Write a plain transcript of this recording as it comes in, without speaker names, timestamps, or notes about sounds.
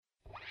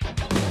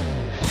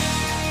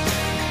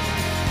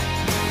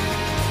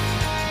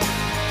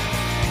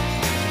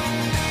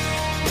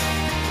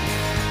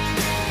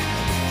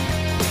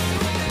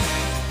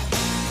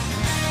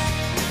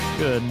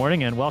Good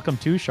morning and welcome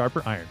to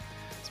Sharper Iron.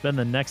 Spend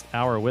the next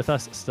hour with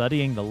us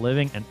studying the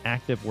living and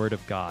active Word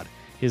of God,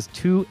 His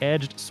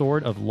two-edged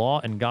sword of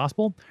law and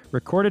gospel,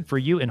 recorded for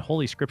you in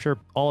Holy Scripture,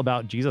 all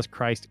about Jesus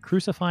Christ,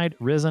 crucified,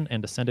 risen,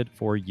 and ascended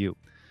for you.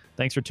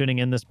 Thanks for tuning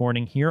in this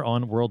morning here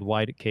on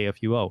Worldwide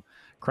KFUO.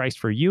 Christ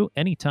for you,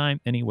 anytime,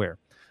 anywhere.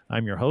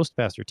 I'm your host,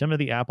 Pastor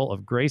Timothy Apple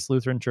of Grace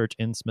Lutheran Church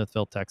in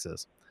Smithville,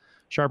 Texas.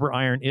 Sharper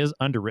Iron is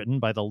underwritten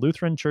by the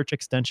Lutheran Church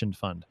Extension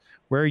Fund,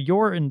 where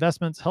your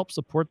investments help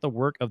support the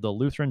work of the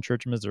Lutheran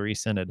Church Missouri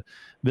Synod.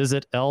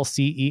 Visit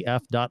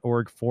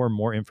lcef.org for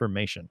more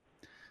information.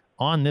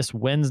 On this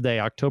Wednesday,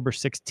 October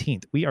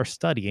 16th, we are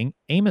studying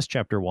Amos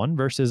chapter 1,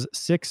 verses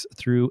 6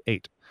 through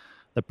 8.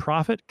 The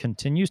prophet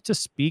continues to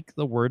speak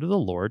the word of the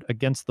Lord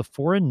against the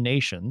foreign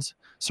nations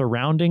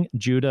surrounding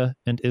Judah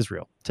and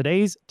Israel.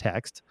 Today's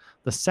text,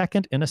 the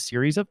second in a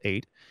series of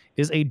 8,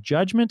 is a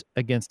judgment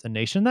against a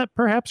nation that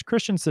perhaps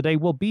Christians today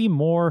will be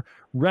more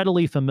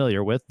readily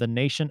familiar with, the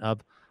nation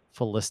of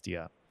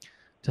Philistia.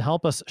 To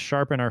help us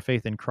sharpen our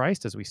faith in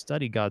Christ as we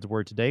study God's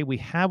Word today, we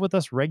have with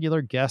us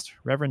regular guest,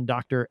 Reverend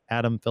Dr.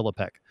 Adam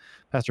Philippek.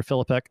 Pastor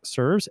Philippek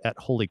serves at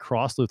Holy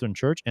Cross Lutheran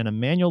Church and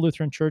Emmanuel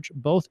Lutheran Church,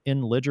 both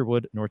in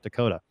Lidgerwood, North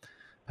Dakota.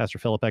 Pastor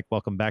Philippek,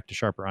 welcome back to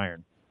Sharper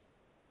Iron.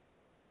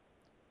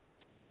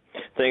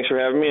 Thanks for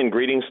having me, and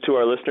greetings to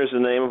our listeners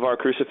in the name of our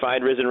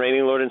crucified, risen,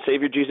 reigning Lord and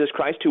Savior, Jesus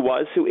Christ, who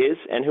was, who is,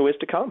 and who is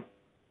to come.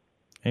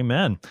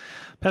 Amen.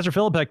 Pastor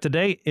Philippek,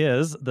 today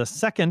is the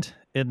second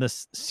in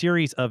this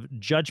series of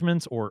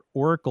judgments or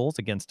oracles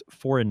against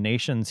foreign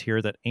nations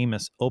here that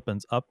Amos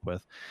opens up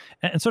with.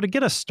 And so to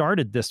get us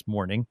started this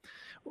morning,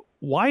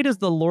 why does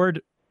the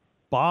Lord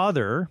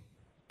bother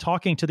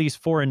talking to these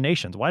foreign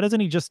nations? Why doesn't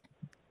he just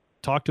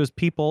talk to his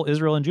people,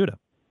 Israel and Judah?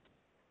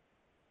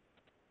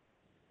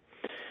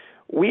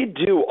 We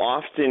do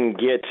often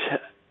get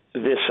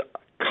this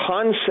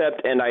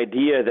concept and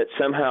idea that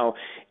somehow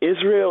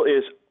Israel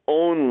is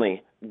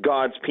only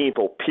God's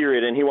people,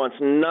 period, and he wants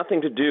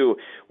nothing to do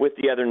with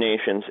the other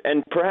nations.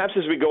 And perhaps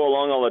as we go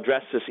along, I'll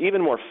address this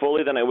even more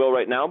fully than I will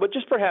right now, but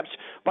just perhaps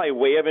by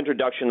way of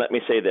introduction, let me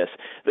say this.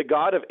 The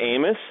God of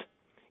Amos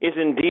is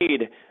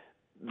indeed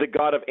the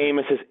God of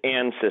Amos's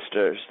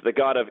ancestors, the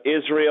God of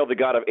Israel, the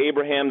God of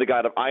Abraham, the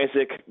God of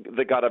Isaac,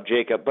 the God of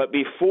Jacob. But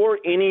before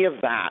any of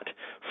that,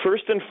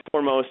 first and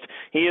foremost,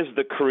 he is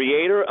the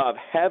creator of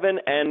heaven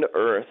and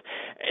earth.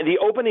 And the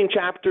opening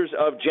chapters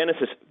of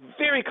Genesis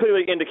very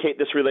clearly indicate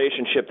this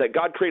relationship, that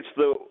God creates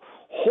the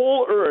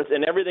whole earth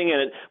and everything in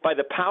it by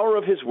the power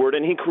of his word,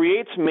 and he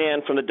creates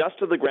man from the dust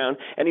of the ground,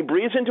 and he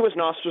breathes into his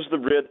nostrils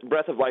the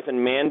breath of life,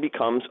 and man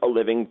becomes a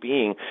living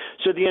being.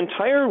 So the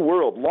entire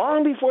world,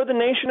 long before the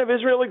nation of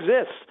Israel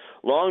exists,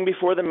 long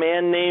before the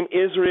man named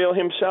Israel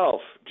himself,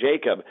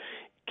 Jacob,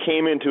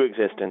 came into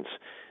existence,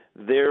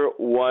 there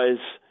was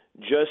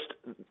just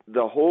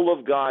the whole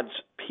of God's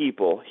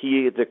people,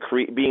 he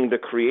being the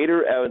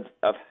creator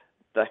of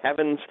the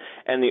heavens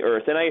and the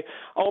earth. And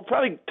I'll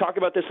probably talk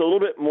about this a little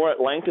bit more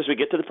at length as we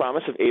get to the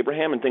promise of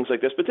Abraham and things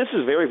like this, but this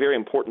is a very, very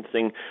important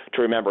thing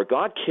to remember.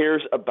 God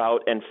cares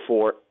about and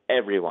for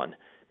everyone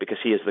because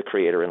he is the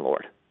creator and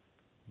Lord.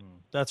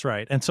 That's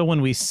right. And so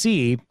when we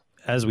see,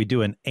 as we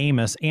do in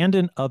Amos and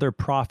in other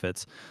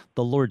prophets,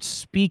 the Lord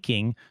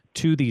speaking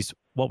to these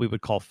what we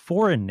would call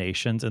foreign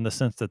nations in the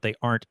sense that they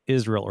aren't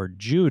Israel or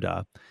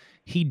Judah,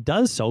 he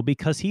does so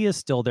because he is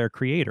still their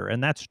creator.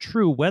 And that's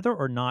true whether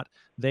or not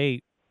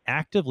they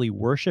actively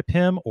worship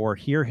him or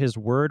hear his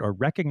word or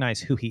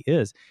recognize who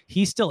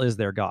he still is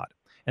their God.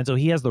 And so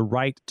he has the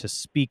right to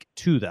speak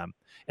to them.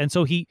 And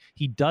so he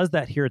does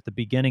that here at the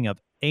beginning of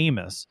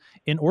Amos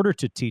in order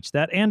to teach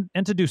that and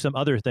to do some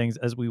other things,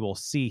 as we will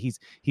see.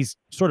 He's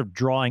sort of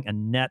drawing a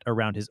net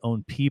around his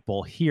own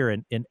people here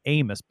in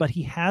Amos, but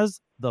he has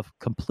the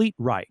complete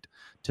right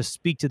to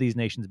speak to these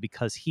nations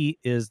because he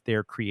is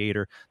their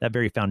creator, that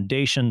very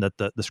foundation that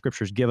the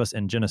scriptures give us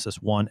in Genesis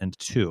 1 and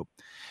 2.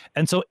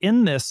 And so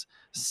in this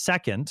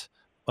second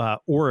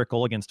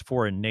oracle against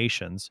foreign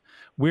nations,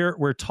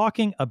 we're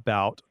talking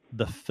about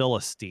the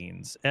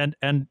Philistines. And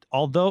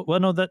although,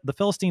 that the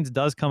Philistines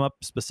does come up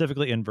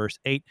specifically in verse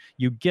 8,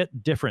 you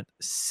get different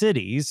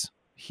cities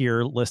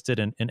here listed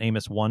in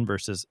Amos 1,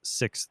 verses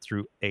 6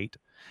 through 8.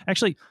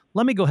 Actually,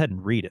 let me go ahead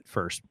and read it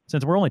first.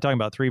 Since we're only talking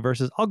about 3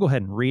 verses, I'll go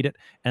ahead and read it,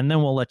 and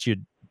then we'll let you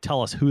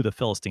tell us who the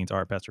Philistines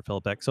are, Pastor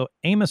Philippek. So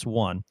Amos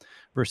 1,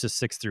 verses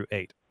 6 through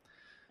 8.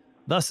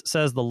 Thus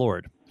says the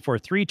Lord, for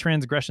 3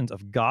 transgressions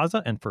of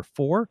Gaza and for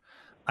 4,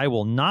 I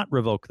will not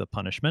revoke the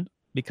punishment,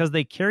 because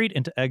they carried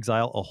into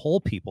exile a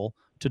whole people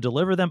to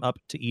deliver them up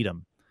to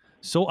Edom.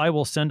 So I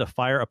will send a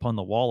fire upon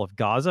the wall of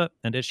Gaza,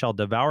 and it shall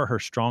devour her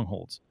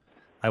strongholds.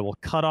 I will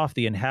cut off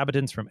the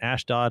inhabitants from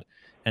Ashdod,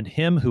 and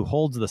him who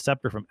holds the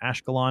scepter from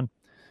Ashkelon.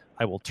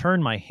 I will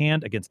turn my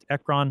hand against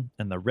Ekron,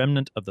 and the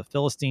remnant of the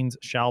Philistines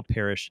shall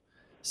perish,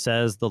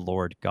 says the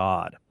Lord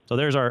God. So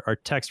there's our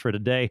text for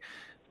today.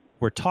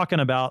 We're talking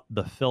about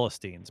the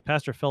Philistines.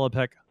 Pastor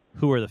Philippek,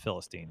 who are the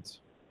Philistines?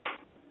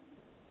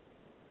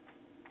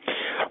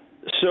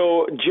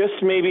 So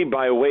just maybe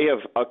by way of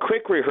a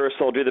quick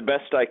rehearsal, I'll do the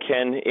best I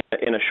can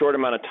in a short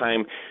amount of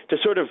time to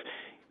sort of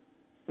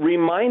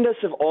remind us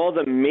of all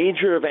the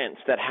major events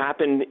that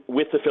happened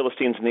with the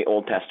Philistines in the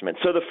Old Testament.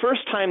 So the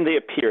first time they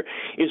appear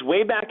is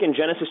way back in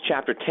Genesis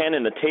chapter 10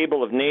 in the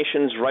Table of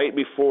Nations, right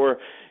before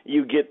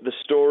you get the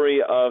story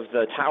of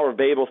the Tower of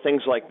Babel,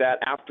 things like that,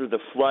 after the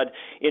flood.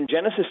 In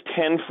Genesis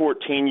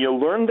 10:14, you'll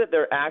learn that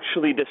they're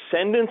actually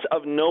descendants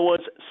of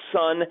Noah's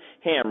son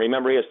Ham.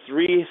 Remember, he has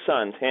three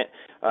sons,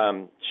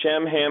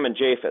 Shem, Ham, and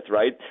Japheth,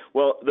 right?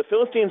 Well, the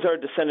Philistines are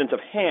descendants of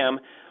Ham,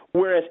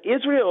 whereas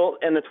Israel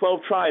and the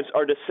 12 tribes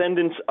are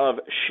descendants of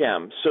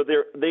Shem. So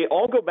they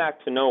all go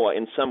back to Noah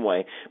in some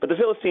way, but the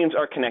Philistines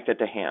are connected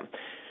to Ham.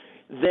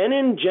 Then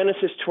in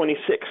Genesis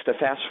 26, to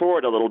fast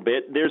forward a little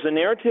bit, there's a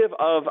narrative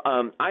of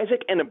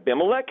Isaac and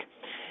Abimelech.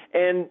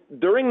 And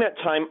during that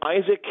time,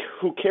 Isaac,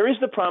 who carries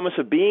the promise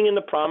of being in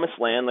the promised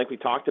land, like we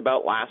talked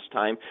about last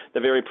time, the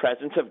very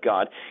presence of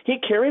God, he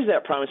carries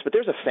that promise, but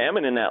there's a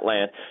famine in that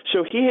land.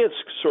 So he is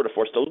sort of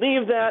forced to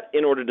leave that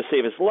in order to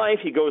save his life.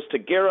 He goes to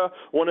Gerar,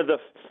 one of the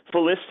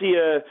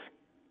Philistia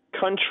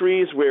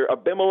countries where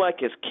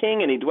Abimelech is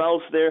king, and he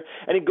dwells there.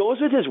 And he goes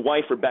with his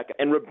wife, Rebekah.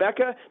 And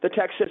Rebekah, the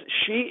text says,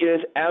 she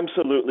is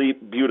absolutely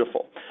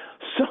beautiful.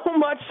 So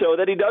much so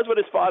that he does what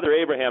his father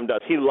Abraham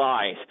does. He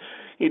lies.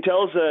 He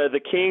tells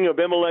the king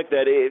Abimelech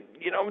that,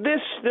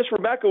 this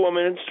Rebekah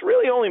woman, it's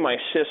really only my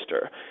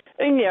sister.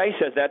 And yeah, he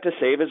says that to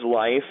save his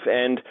life.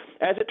 And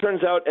as it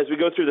turns out, as we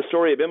go through the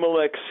story,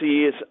 Abimelech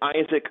sees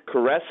Isaac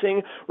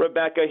caressing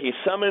Rebekah. He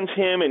summons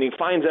him, and he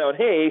finds out,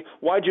 hey,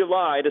 why'd you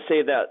lie to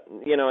save that?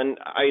 And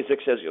Isaac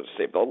says, you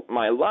saved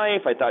my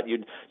life. I thought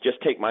you'd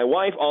just take my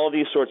wife, all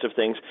these sorts of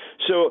things.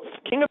 So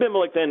King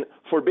Abimelech then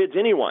forbids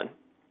anyone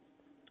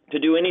to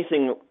do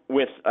anything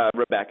with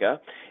Rebekah,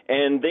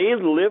 and they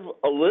live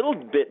a little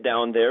bit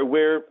down there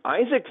where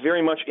Isaac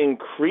very much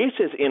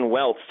increases in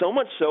wealth, so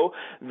much so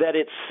that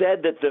it's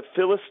said that the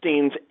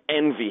Philistines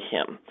envy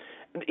him.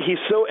 He's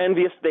so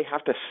envious they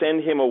have to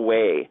send him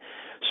away.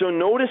 So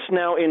notice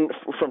now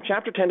from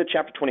chapter 10 to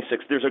chapter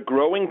 26, there's a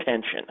growing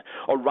tension,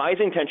 a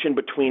rising tension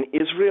between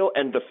Israel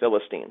and the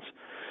Philistines.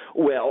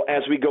 Well,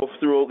 as we go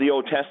through the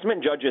Old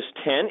Testament, Judges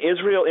 10,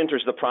 Israel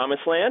enters the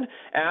Promised Land.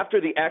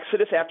 After the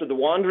Exodus, after the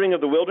wandering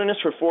of the wilderness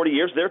for 40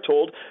 years, they're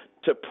told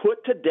to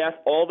put to death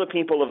all the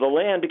people of the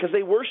land because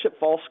they worship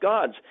false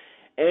gods.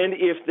 And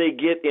if they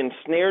get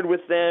ensnared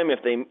with them, if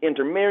they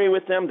intermarry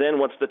with them, then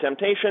what's the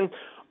temptation?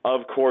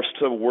 Of course,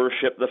 to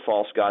worship the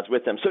false gods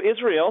with them. So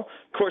Israel,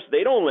 of course,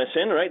 they don't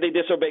listen, right? They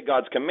disobey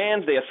God's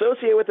commands. They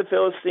associate with the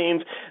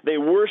Philistines. They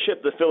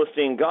worship the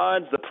Philistine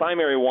gods, the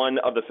primary one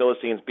of the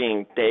Philistines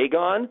being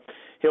Dagon.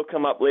 He'll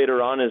come up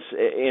later on as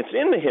it's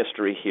in the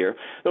history here.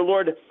 The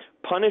Lord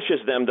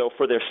punishes them, though,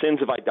 for their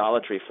sins of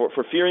idolatry, for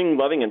fearing,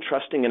 loving, and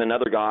trusting in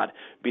another God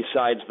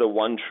besides the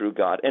one true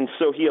God. And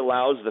so he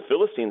allows the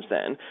Philistines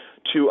then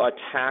to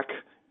attack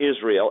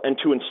Israel and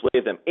to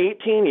enslave them.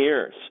 18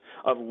 years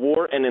of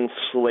war and in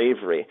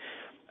slavery.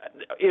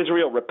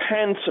 Israel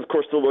repents. Of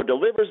course, the Lord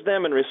delivers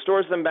them and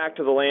restores them back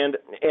to the land,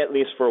 at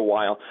least for a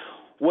while.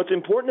 What's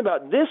important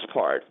about this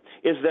part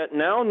is that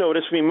now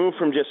notice we move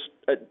from just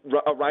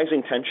a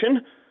rising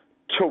tension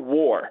to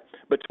war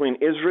between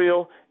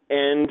Israel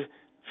and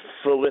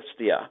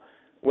Philistia.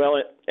 Well,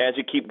 as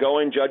you keep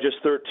going, Judges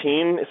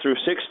 13 through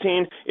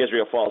 16,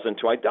 Israel falls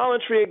into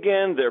idolatry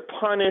again. They're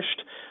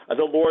punished.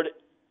 The Lord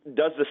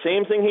does the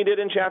same thing he did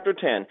in chapter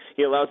 10.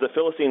 He allows the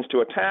Philistines to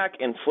attack,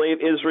 enslave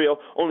Israel,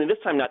 only this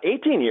time not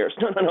 18 years,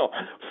 no,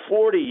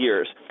 40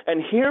 years.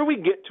 And here we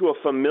get to a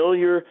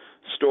familiar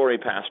story,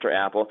 Pastor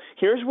Apple.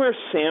 Here's where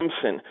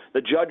Samson,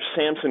 the judge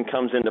Samson,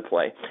 comes into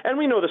play. And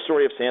we know the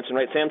story of Samson,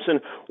 right?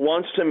 Samson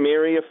wants to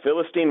marry a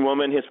Philistine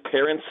woman. His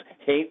parents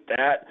hate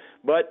that,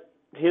 but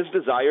his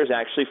desire is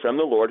actually from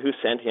the Lord who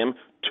sent him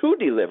to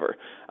deliver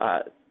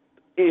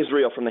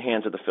Israel from the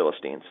hands of the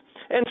Philistines.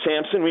 And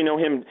Samson, we know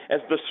him as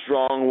the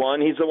strong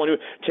one. He's the one who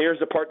tears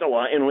apart the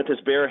lion with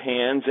his bare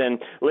hands. And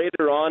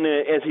later on,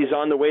 as he's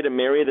on the way to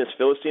marry this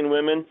Philistine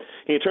woman,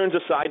 he turns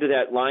aside to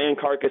that lion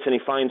carcass and he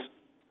finds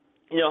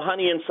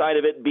honey inside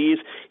of it, bees.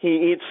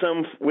 He eats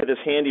some with his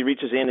hand. He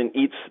reaches in and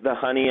eats the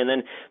honey. And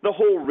then the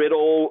whole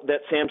riddle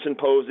that Samson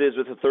poses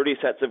with the 30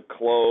 sets of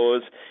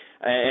clothes.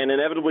 And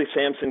inevitably,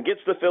 Samson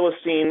gets the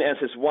Philistine as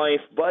his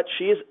wife, but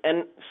she is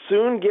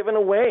soon given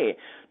away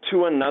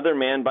to another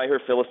man by her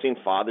Philistine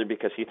father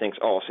because he thinks,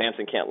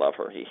 Samson can't love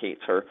her. He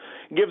hates her.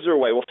 Gives her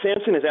away. Well,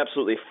 Samson is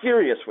absolutely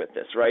furious with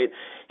this, right?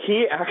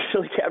 He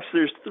actually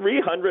captures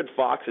 300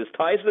 foxes,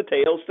 ties the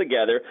tails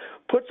together,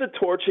 puts a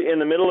torch in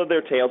the middle of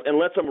their tails, and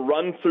lets them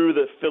run through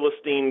the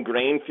Philistine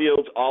grain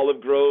fields,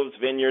 olive groves,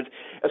 vineyards,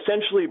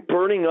 essentially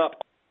burning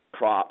up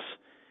crops.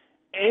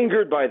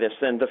 Angered by this,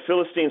 then, the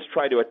Philistines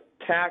try to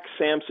attack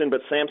Samson,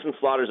 but Samson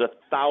slaughters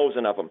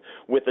 1,000 of them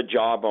with the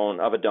jawbone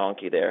of a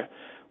donkey there.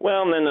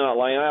 Well, and then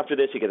after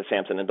this, you get the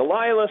Samson and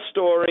Delilah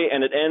story,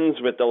 and it ends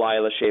with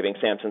Delilah shaving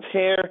Samson's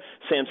hair,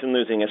 Samson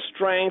losing his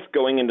strength,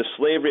 going into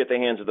slavery at the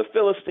hands of the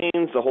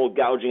Philistines, the whole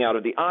gouging out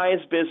of the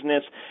eyes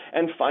business,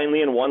 and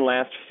finally, in one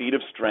last feat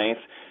of strength,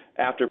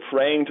 after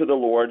praying to the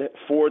Lord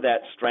for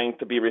that strength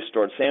to be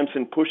restored,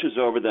 Samson pushes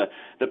over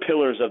the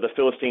pillars of the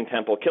Philistine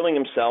temple, killing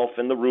himself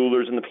and the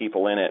rulers and the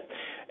people in it.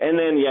 And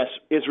then, yes,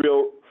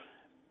 Israel,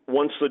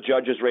 once the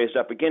judge is raised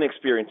up again,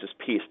 experiences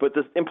peace. But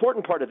the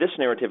important part of this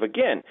narrative,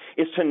 again,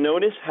 is to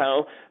notice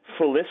how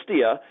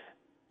Philistia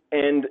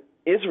and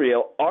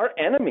Israel are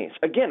enemies.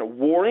 Again,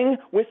 warring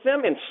with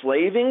them,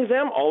 enslaving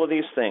them, all of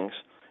these things.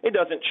 It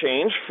doesn't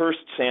change. 1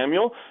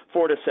 Samuel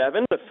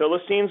 4-7, the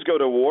Philistines go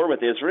to war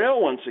with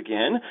Israel once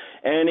again,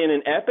 and in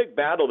an epic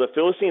battle, the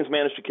Philistines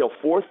managed to kill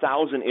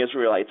 4,000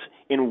 Israelites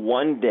in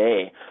one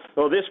day.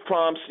 Well, this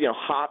prompts,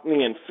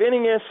 Hophni and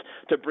Phinehas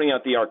to bring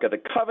out the Ark of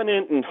the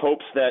Covenant in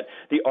hopes that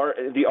the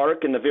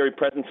Ark in the very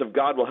presence of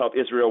God will help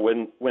Israel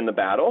win the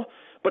battle.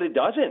 But it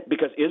doesn't,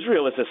 because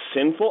Israel is a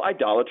sinful,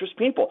 idolatrous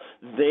people.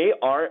 They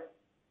are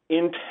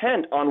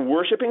intent on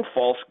worshiping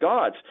false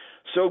gods.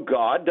 So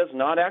God does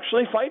not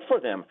actually fight for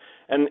them.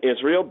 And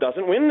Israel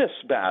doesn't win this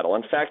battle.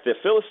 In fact, the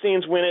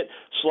Philistines win it,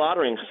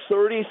 slaughtering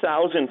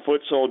 30,000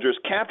 foot soldiers,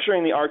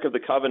 capturing the Ark of the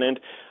Covenant.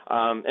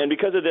 And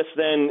because of this,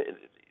 then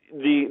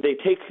they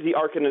take the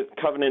Ark of the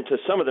Covenant to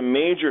some of the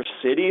major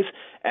cities,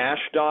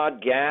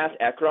 Ashdod, Gath,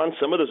 Ekron.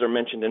 Some of those are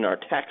mentioned in our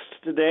text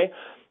today.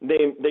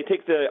 They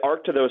take the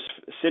Ark to those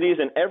cities,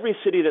 and every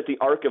city that the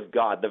Ark of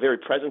God, the very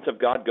presence of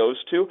God, goes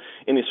to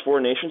in these four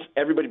nations,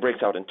 everybody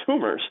breaks out in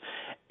tumors.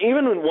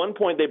 Even at one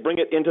point, they bring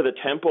it into the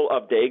temple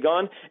of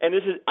Dagon, and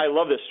I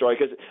love this story,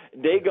 because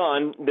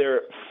Dagon,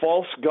 their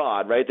false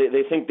god, right?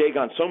 They think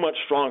Dagon's so much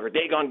stronger.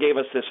 Dagon gave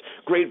us this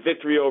great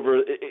victory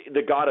over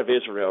the God of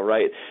Israel,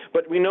 right?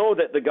 But we know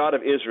that the God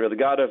of Israel, the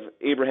God of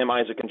Abraham,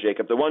 Isaac, and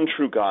Jacob, the one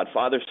true God,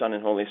 Father, Son,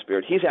 and Holy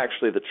Spirit, he's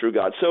actually the true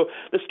God. So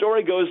the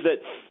story goes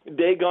that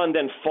Dagon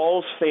then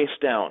falls face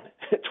down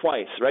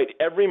twice, right?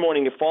 Every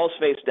morning he falls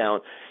face down.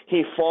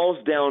 He falls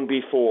down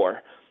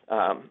before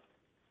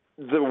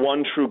the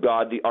one true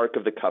God, the Ark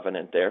of the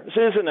Covenant there. This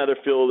is another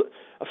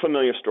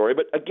familiar story,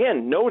 but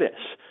again, notice,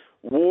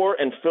 war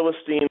and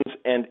Philistines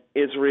and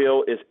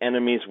Israel is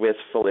enemies with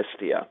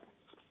Philistia.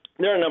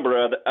 There are a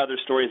number of other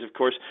stories, of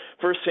course.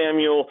 1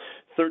 Samuel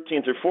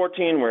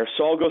 13-14, where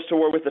Saul goes to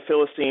war with the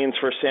Philistines.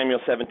 1 Samuel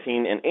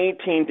 17 and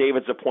 18,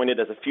 David's appointed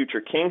as a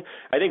future king.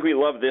 I think we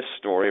love this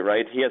story,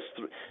 right? He has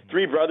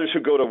three brothers who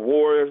go to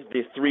war,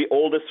 the three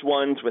oldest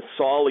ones with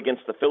Saul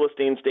against the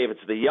Philistines.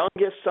 David's the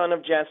youngest son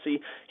of Jesse.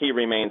 He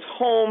remains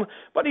home,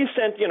 but he's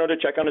sent, to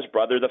check on his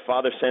brother. The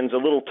father sends a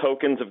little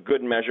tokens of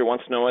good measure,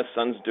 wants to know how his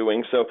son's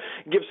doing. So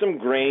give some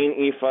grain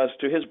ephahs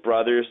to his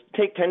brothers,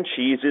 take 10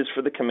 cheeses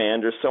for the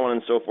commanders, so on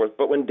and so forth.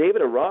 But when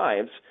David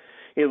arrives,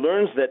 he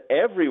learns that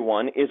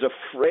everyone is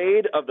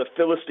afraid of the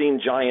Philistine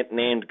giant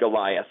named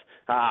Goliath.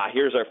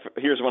 Here's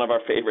one of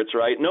our favorites,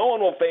 right? No one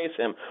will face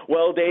him.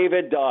 Well,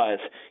 David does.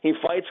 He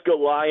fights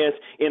Goliath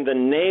in the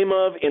name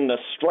of, in the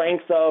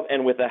strength of,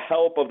 and with the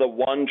help of the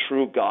one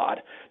true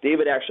God.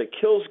 David actually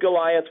kills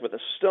Goliath with the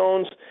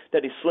stones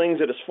that he slings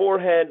at his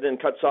forehead, then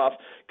cuts off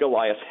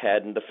Goliath's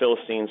head, and the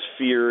Philistines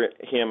fear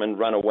him and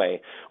run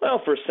away.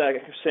 Well, 1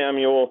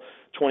 Samuel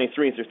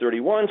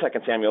 23-31, 2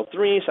 Samuel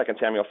 3, 2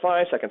 Samuel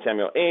 5, 2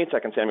 Samuel 8, 2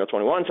 Samuel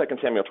 21, 2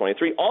 Samuel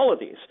 23, all of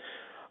these.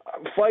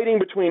 Fighting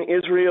between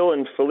Israel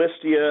and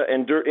Philistia,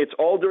 and it's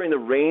all during the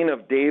reign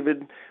of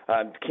David,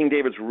 King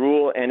David's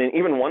rule. And in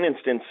even one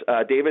instance,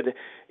 David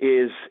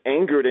is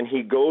angered and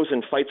he goes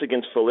and fights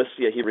against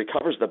Philistia. He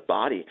recovers the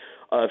body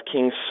of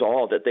King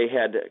Saul, that they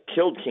had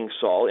killed King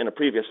Saul in a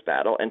previous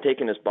battle and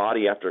taken his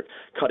body after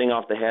cutting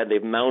off the head.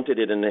 They've mounted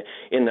it in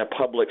the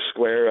public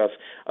square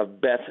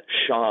of Beth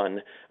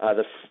Shan,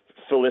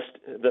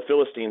 the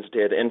Philistines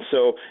did. And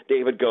so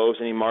David goes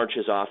and he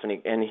marches off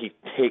and he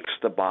takes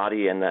the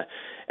body and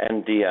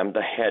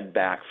the head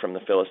back from the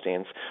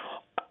Philistines.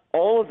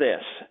 All of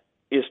this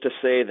is to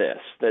say this,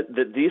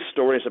 that these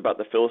stories about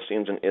the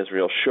Philistines and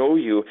Israel show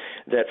you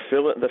that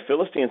the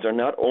Philistines are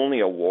not only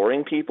a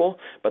warring people,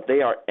 but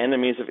they are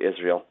enemies of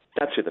Israel.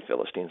 That's who the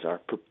Philistines are,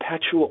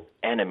 perpetual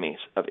enemies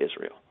of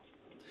Israel.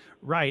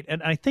 Right.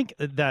 And I think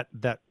that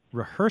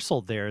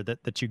rehearsal there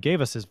that you gave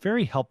us is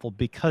very helpful,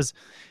 because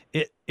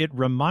it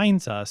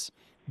reminds us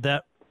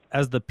that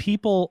as the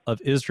people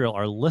of Israel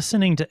are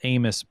listening to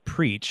Amos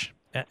preach,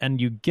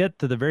 and you get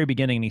to the very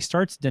beginning and he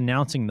starts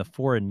denouncing the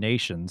foreign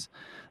nations,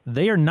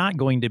 they are not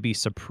going to be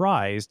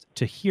surprised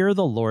to hear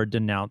the Lord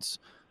denounce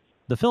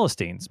the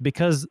Philistines,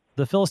 because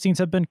the Philistines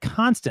have been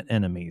constant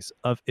enemies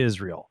of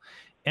Israel.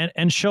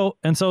 And so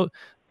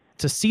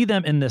to see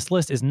them in this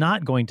list is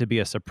not going to be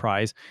a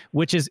surprise,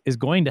 which is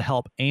going to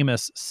help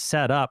Amos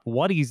set up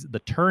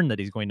the turn that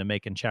he's going to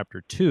make in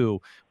chapter 2,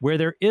 where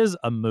there is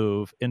a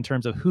move in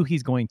terms of who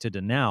he's going to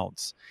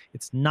denounce.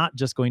 It's not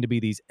just going to be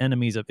these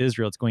enemies of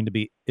Israel. It's going to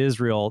be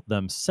Israel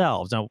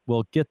themselves. Now,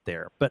 we'll get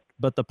there, but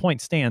the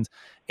point stands.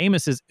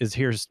 Amos is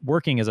here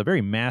working as a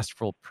very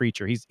masterful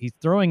preacher. He's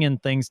throwing in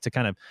things to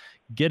kind of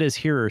get his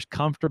hearers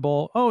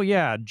comfortable. Oh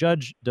yeah,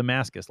 judge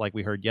Damascus, like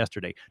we heard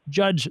yesterday.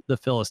 Judge the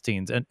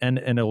Philistines, and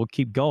it will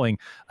keep going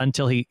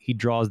until he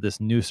draws this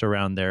noose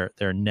around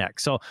their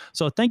neck. So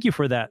thank you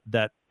for that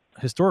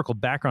historical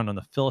background on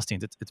the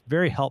Philistines, it's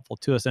very helpful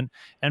to us. And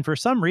for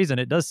some reason,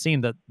 it does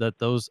seem that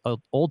those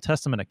Old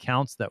Testament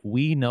accounts that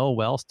we know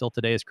well still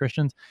today as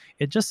Christians,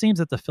 it just seems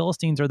that the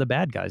Philistines are the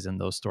bad guys in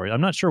those stories.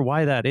 I'm not sure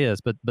why that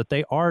is, but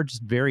they are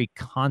just very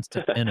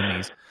constant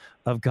enemies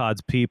of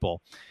God's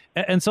people.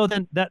 And so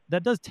then that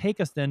does take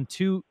us then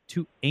to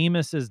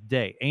Amos's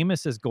day.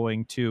 Amos is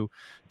going to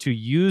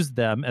use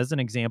them as an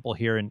example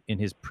here in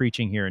his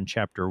preaching here in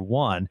chapter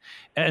 1.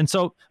 And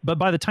so, but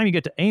by the time you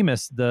get to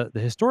Amos, the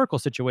historical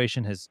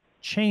situation has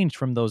changed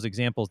from those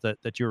examples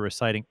that you were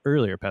reciting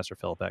earlier, Pastor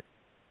Philipek.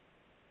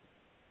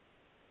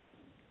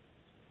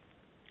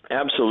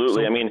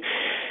 Absolutely. I mean,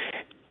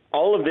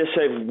 all of this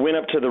went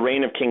up to the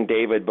reign of King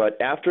David, but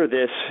after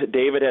this,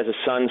 David has a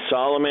son,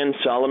 Solomon.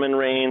 Solomon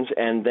reigns,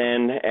 and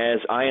then, as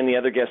I and the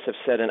other guests have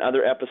said in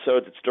other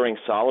episodes, it's during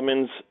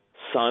Solomon's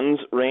son's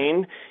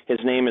reign. His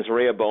name is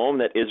Rehoboam,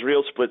 that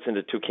Israel splits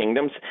into two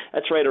kingdoms.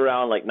 That's right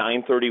around like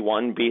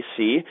 931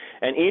 BC,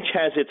 and each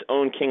has its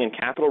own king and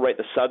capital, right?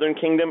 The southern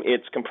kingdom,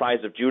 it's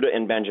comprised of Judah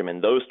and Benjamin,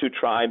 those two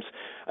tribes.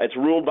 It's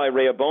ruled by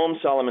Rehoboam,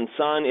 Solomon's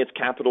son, its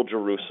capital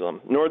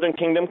Jerusalem. Northern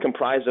kingdom,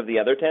 comprised of the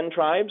other 10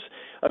 tribes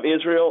of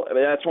Israel,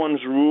 that's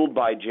one's ruled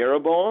by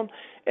Jeroboam,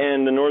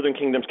 and the northern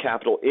kingdom's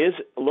capital is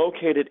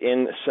located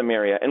in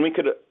Samaria. And we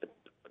could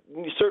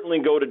certainly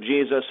go to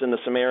Jesus and the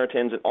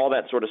Samaritans and all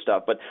that sort of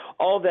stuff, but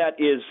all that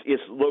is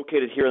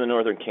located here in the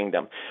northern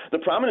kingdom. The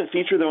prominent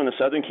feature, though, in the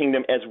southern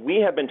kingdom, as we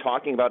have been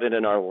talking about it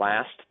in our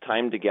last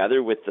time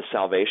together with the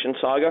Salvation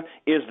Saga,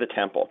 is the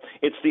temple.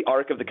 It's the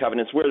Ark of the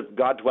Covenant. It's where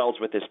God dwells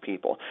with his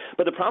people.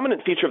 But the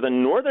prominent feature of the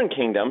northern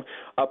kingdom,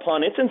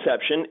 upon its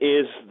inception,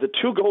 is the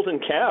two golden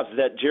calves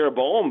that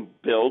Jeroboam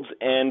builds,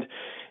 and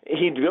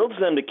he builds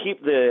them to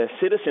keep the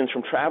citizens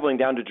from traveling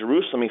down to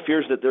Jerusalem. He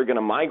fears that they're going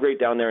to migrate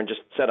down there and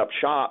just set up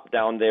shop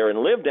down there and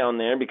live down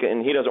there,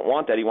 and he doesn't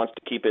want that. He wants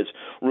to keep his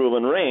rule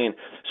and reign.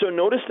 So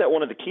notice that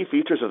one of the key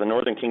features of the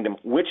northern kingdom,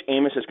 which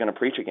Amos is going to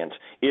preach against,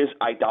 is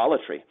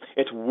idolatry.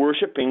 It's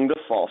worshiping the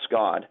false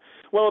god.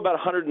 Well, about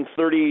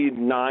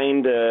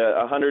 139 to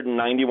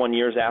 191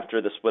 years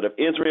after the split of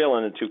Israel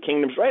and the two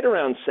kingdoms, right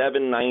around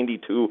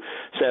 792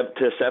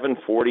 to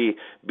 740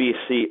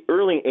 BC,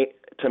 early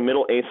to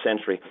middle 8th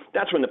century.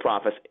 That's when the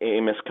prophet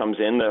Amos comes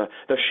in,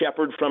 the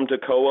shepherd from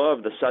Tekoa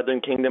of the southern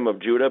kingdom of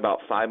Judah, about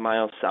 5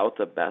 miles south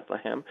of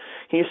Bethlehem.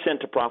 He's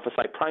sent to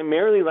prophesy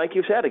primarily, like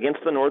you said, against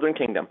the northern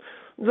kingdom,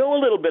 though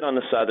a little bit on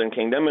the southern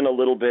kingdom and a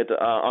little bit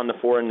on the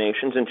foreign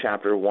nations in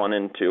chapter 1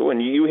 and 2.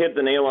 And you hit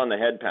the nail on the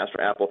head,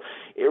 Pastor Apple.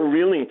 It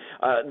really,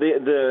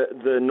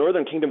 the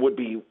northern kingdom would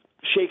be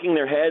shaking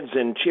their heads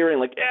and cheering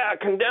like, yeah,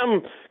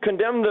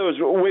 condemn those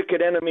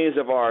wicked enemies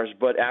of ours.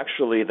 But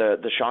actually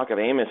the shock of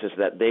Amos is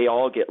that they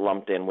all get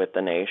lumped in with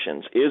the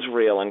nations.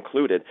 Israel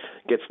included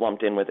gets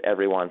lumped in with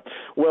everyone.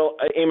 Well,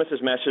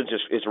 Amos's message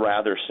is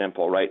rather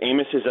simple, right?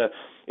 Amos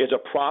is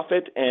a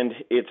prophet, and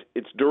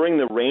it's during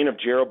the reign of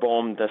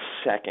Jeroboam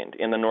II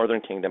in the northern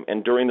kingdom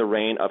and during the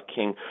reign of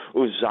King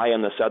Uzziah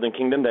in the southern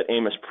kingdom that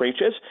Amos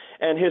preaches.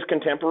 And his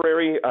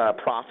contemporary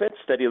prophets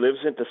that he lives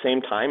at the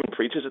same time and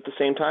preaches at the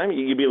same time,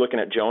 you'd be looking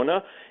at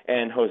Jonah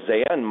and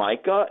Hosea and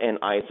Micah and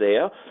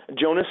Isaiah.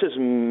 Jonah's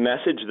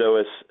message, though,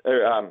 is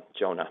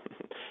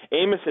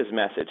Amos's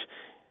message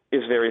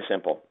is very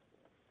simple.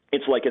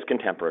 It's like his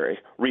contemporary.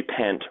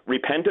 Repent.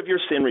 Repent of your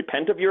sin.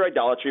 Repent of your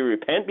idolatry.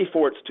 Repent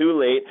before it's too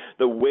late.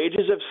 The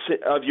wages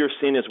of your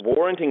sin is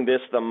warranting this,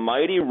 the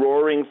mighty,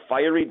 roaring,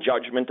 fiery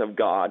judgment of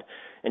God,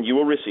 and you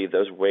will receive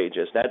those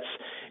wages. That's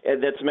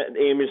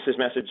Amos's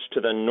message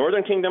to the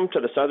northern kingdom, to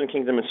the southern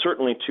kingdom, and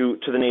certainly to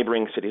the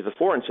neighboring cities, the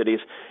foreign cities,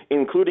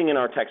 including in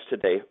our text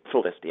today,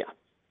 Philistia,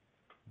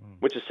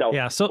 which is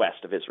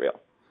southwest of Israel.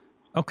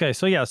 Okay,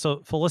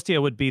 so Philistia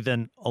would be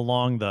then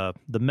along the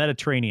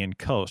Mediterranean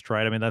coast,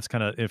 right? I mean, that's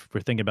kind of, if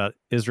we're thinking about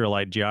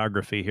Israelite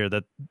geography here,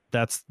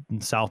 that's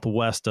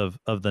southwest of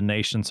the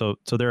nation. So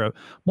they're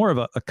more of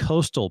a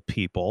coastal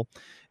people,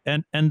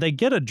 and they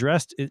get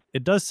addressed.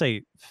 It does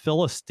say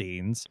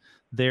Philistines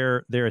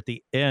there at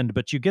the end,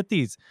 but you get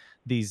these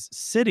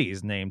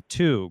cities named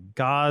too: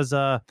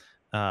 Gaza.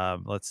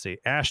 Let's see,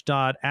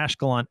 Ashdod,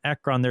 Ashkelon,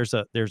 Ekron. There's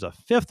a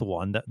fifth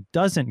one that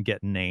doesn't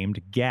get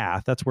named,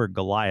 Gath. That's where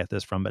Goliath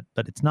is from,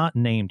 but it's not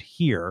named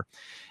here.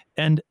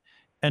 And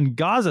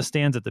Gaza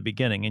stands at the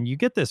beginning, and you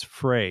get this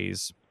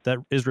phrase that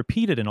is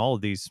repeated in all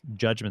of these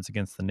judgments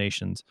against the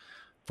nations: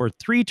 for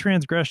 3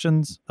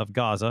 transgressions of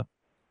Gaza,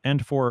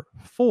 and for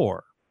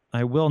 4,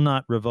 I will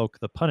not revoke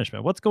the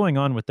punishment. What's going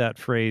on with that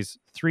phrase,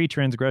 3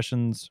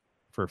 transgressions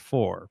for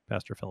 4,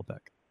 Pastor Philipek?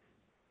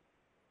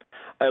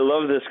 I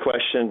love this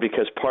question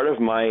because part of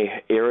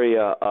my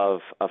area of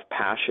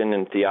passion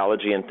and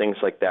theology and things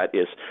like that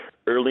is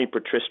early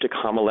patristic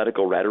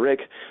homiletical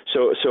rhetoric.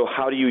 So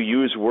how do you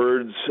use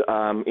words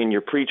in your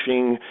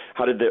preaching?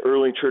 How did the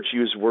early church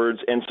use words?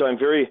 And so I'm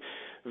very,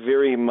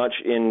 very much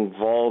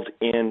involved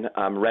in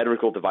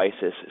rhetorical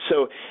devices.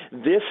 So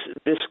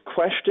this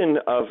question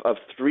of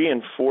 3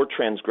 and 4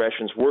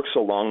 transgressions works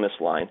along this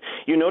line.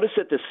 You notice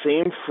that the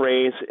same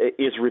phrase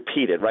is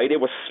repeated, right? It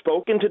was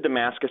spoken to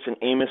Damascus in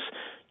Amos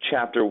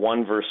chapter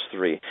 1, verse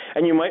 3.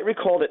 And you might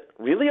recall that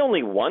really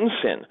only one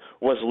sin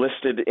was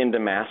listed in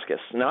Damascus,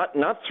 not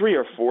 3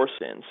 or 4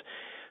 sins.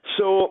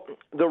 So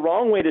the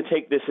wrong way to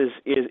take this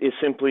is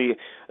simply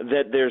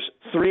that there's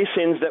 3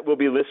 sins that will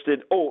be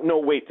listed. Oh, no,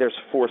 wait, there's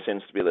 4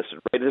 sins to be listed.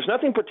 Right? There's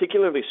nothing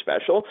particularly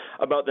special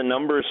about the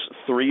numbers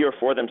 3 or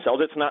 4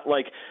 themselves. It's not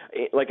like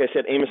I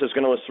said, Amos is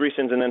going to list 3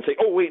 sins and then say,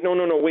 oh, wait, no,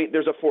 wait,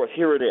 there's a 4th.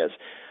 Here it is.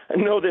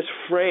 No, this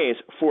phrase,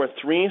 for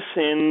 3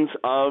 sins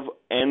of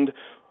and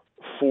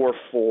for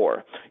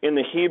 4. In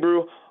the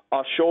Hebrew,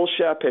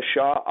 Asholsha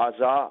Pesha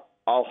Azah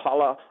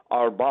Alhala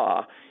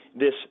Arba,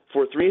 this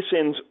for 3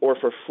 sins or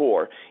for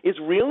 4, is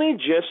really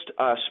just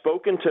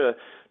spoken to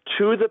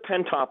the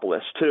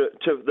Pentapolis, to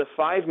the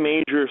 5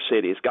 major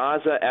cities,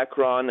 Gaza,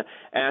 Ekron,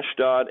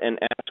 Ashdod, and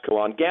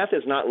Ashkelon. Gath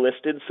is not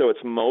listed, so it's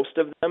most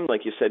of them.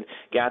 Like you said,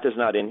 Gath is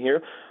not in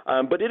here.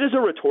 But it is a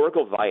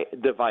rhetorical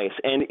device,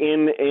 and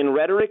in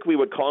rhetoric, we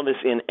would call this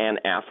an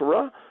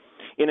anaphora.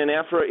 An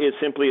anaphora is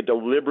simply a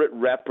deliberate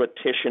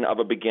repetition of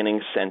a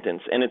beginning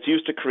sentence, and it's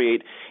used to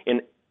create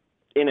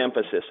in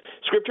emphasis.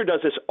 Scripture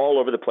does this all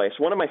over the place.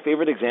 One of my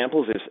favorite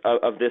examples is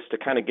of this to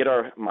kind of get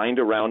our mind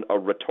around a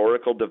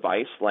rhetorical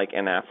device like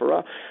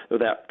anaphora,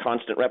 that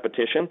constant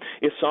repetition,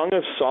 is Song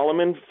of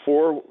Solomon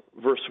 4,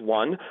 verse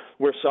 1,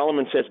 where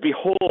Solomon says,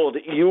 "Behold,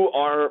 you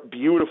are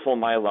beautiful,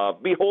 my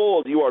love.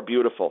 Behold, you are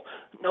beautiful."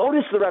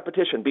 Notice the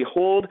repetition.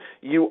 Behold,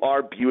 you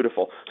are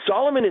beautiful.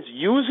 Solomon is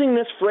using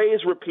this phrase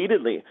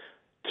repeatedly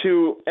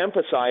to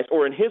emphasize,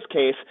 or in his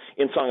case,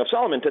 in Song of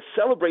Solomon, to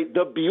celebrate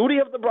the beauty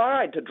of the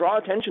bride, to draw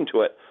attention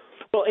to it.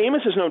 Well,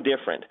 Amos is no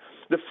different.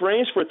 The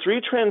phrase for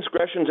 3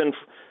 transgressions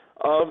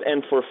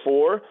and for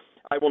 4,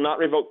 I will not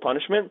revoke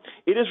punishment,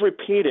 it is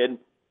repeated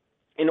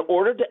in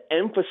order to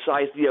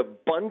emphasize the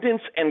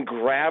abundance and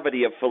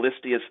gravity of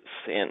Philistia's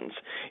sins.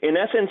 In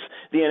essence,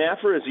 the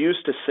anaphora is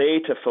used to say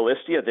to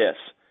Philistia this,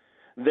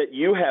 that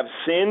you have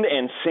sinned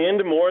and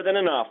sinned more than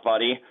enough,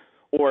 buddy,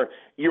 or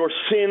your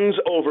sins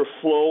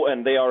overflow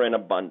and they are in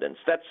abundance.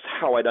 That's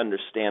how I'd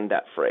understand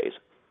that phrase.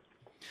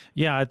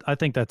 Yeah, I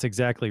think that's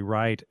exactly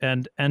right.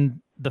 And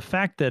the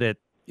fact that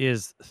it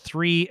is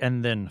 3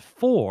 and then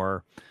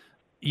 4,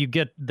 you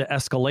get the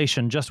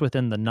escalation just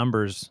within the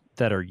numbers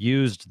that are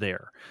used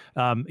there.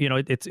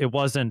 It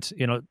wasn't,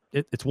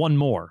 it's one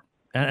more.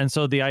 And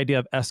so the idea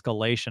of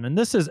escalation, and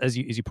this is, as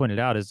you pointed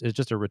out, is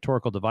just a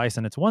rhetorical device,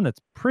 and it's one that's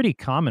pretty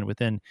common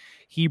within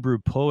Hebrew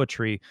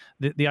poetry.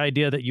 The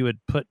idea that you would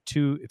put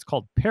 2, it's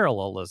called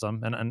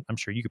parallelism, and I'm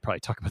sure you could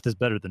probably talk about this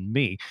better than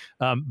me,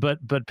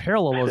 but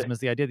parallelism is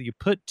the idea that you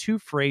put 2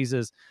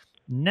 phrases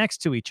next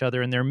to each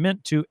other, and they're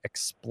meant to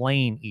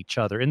explain each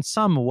other in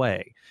some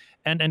way.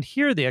 And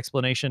here the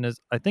explanation is,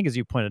 I think, as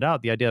you pointed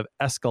out, the idea of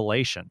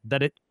escalation,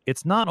 that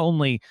it's not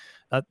only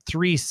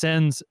 3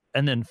 sins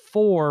and then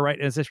 4,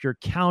 right, as if you're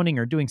counting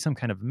or doing some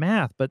kind of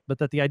math, but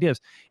that the idea is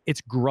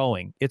it's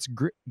growing, it's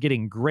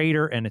getting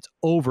greater, and it's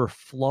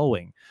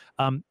overflowing.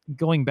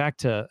 Going back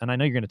to, and I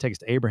know you're going to take us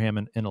to Abraham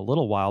in a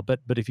little while, but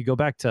if you go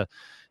back to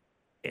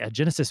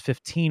Genesis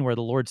 15, where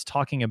the Lord's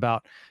talking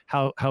about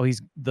how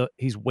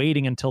he's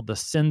waiting until the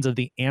sins of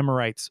the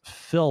Amorites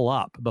fill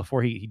up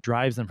before he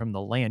drives them from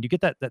the land. You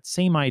get that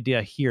same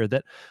idea here,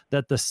 that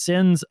the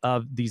sins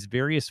of these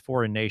various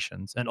foreign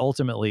nations, and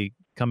ultimately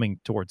coming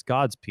towards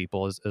God's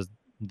people as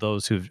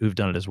those who've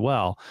done it as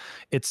well,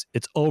 it's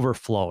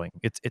overflowing.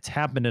 It's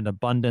happened in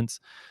abundance,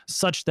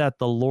 such that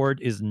the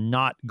Lord is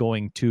not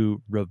going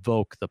to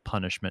revoke the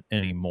punishment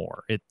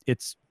anymore.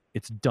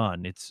 It's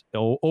done. It's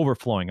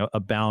overflowing,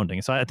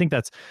 abounding. So I think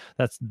that's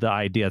the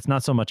idea. It's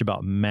not so much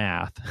about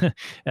math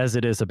as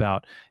it is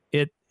about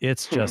it.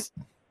 It's just,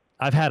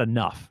 I've had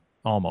enough,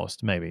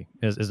 almost, maybe,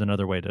 is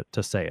another way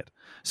to say it.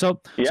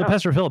 So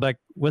Pastor Philbeck,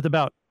 with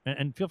about,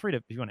 and feel free to,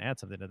 if you want to add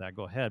something to that,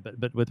 go ahead.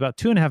 But with about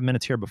 2.5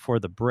 minutes here before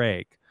the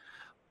break,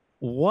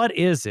 what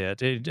is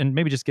it, and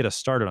maybe just get us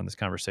started on this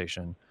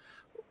conversation,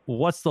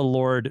 what's the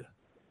Lord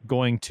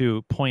going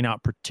to point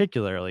out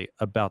particularly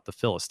about the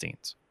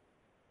Philistines?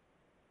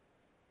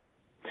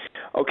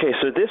 Okay,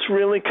 so this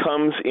really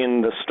comes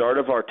in the start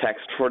of our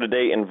text for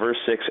today in verse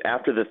 6,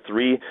 after the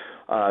 3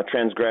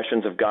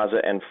 transgressions of Gaza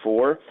and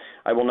 4,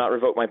 I will not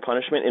revoke my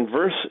punishment. In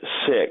verse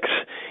 6,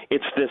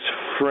 it's this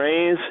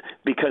phrase,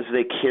 because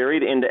they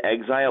carried into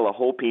exile a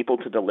whole people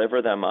to deliver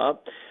them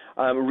up.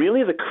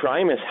 Really the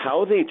crime is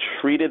how they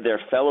treated their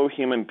fellow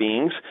human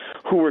beings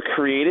who were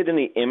created in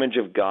the image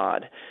of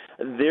God.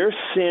 Their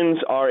sins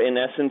are, in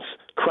essence,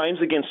 crimes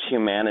against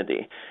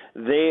humanity.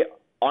 They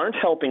aren't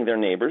helping their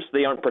neighbors.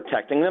 They aren't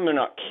protecting them. They're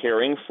not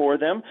caring for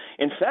them.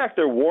 In fact,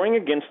 they're warring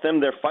against them.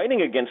 They're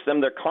fighting against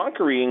them. They're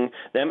conquering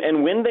them.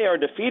 And when they are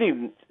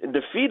defeated,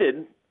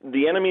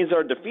 the enemies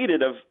are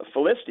defeated of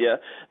Philistia,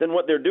 then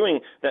what they're doing,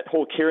 that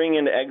whole carrying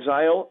into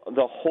exile,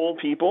 the whole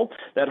people,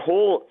 that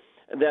whole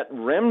that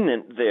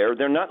remnant there,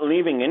 they're not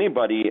leaving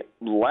anybody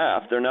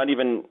left. They're not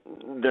even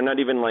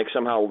like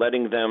somehow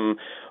letting them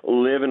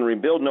live and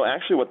rebuild. No,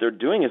 actually what they're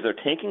doing is they're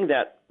taking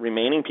that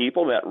remaining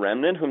people, that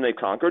remnant whom they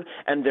conquered,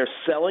 and they're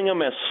selling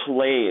them as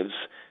slaves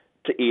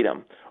to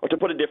Edom. Or to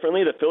put it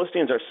differently, the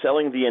Philistines are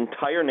selling the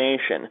entire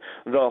nation,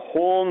 the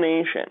whole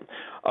nation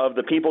of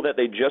the people that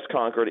they just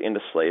conquered,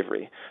 into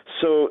slavery.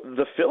 So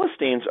the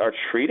Philistines are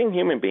treating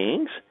human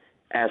beings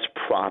as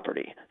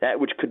property, that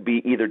which could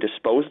be either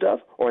disposed of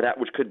or that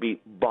which could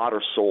be bought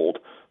or sold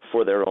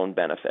for their own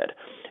benefit.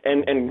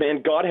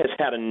 And God has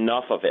had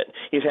enough of it.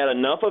 He's had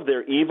enough of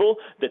their evil,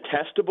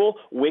 detestable,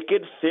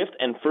 wicked fifth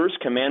and first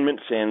commandment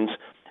sins.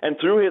 And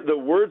through the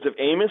words of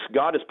Amos,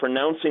 God is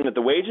pronouncing that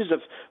the wages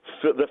of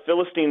the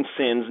Philistine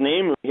sins,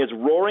 namely his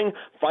roaring,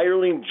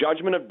 fiery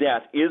judgment of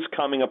death, is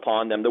coming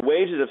upon them. The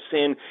wages of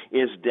sin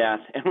is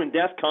death. And when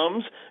death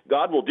comes,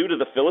 God will do to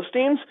the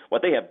Philistines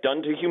what they have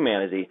done to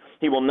humanity.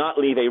 He will not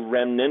leave a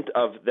remnant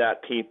of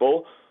that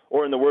people,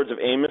 or in the words of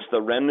Amos,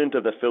 the remnant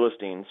of the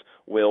Philistines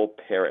will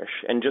perish.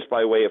 And just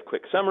by way of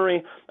quick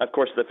summary, of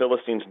course, the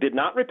Philistines did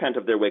not repent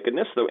of their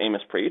wickedness, though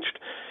Amos preached.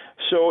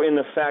 So in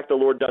the fact the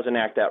Lord does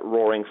enact that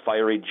roaring,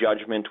 fiery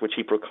judgment which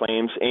he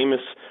proclaims, Amos,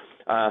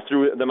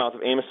 through the mouth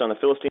of Amos on the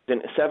Philistines,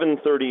 in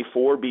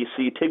 734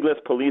 BC,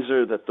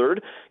 Tiglath-Pileser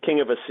III, king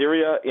of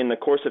Assyria, in the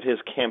course of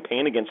his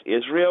campaign against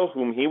Israel,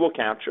 whom he will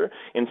capture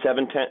in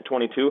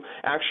 722,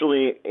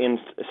 actually in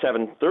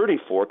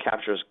 734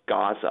 captures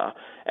Gaza.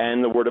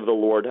 And the word of the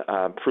Lord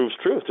proves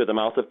true through the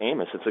mouth of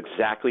Amos. It's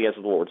exactly as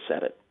the Lord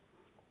said it.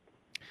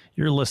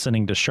 You're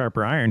listening to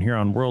Sharper Iron here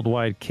on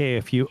Worldwide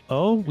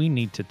KFUO. We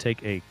need to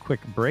take a quick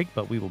break,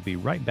 but we will be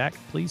right back.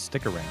 Please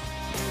stick around.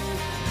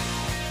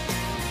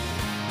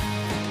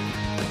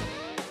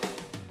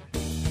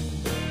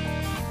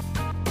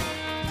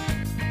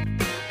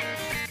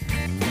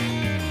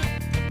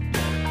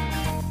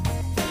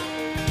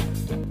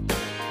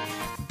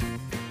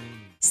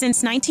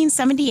 Since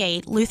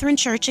 1978, Lutheran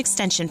Church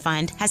Extension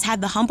Fund has had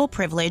the humble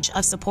privilege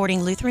of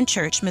supporting Lutheran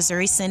Church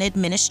Missouri Synod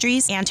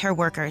Ministries and her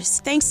workers.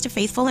 Thanks to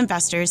faithful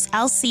investors,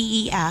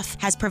 LCEF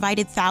has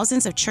provided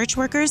thousands of church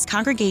workers,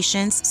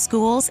 congregations,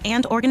 schools,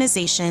 and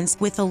organizations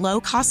with the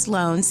low-cost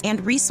loans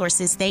and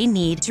resources they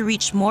need to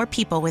reach more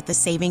people with the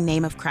saving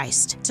name of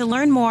Christ. To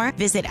learn more,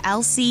 visit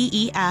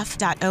lcef.org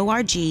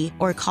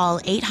or call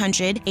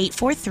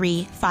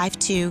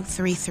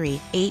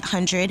 800-843-5233,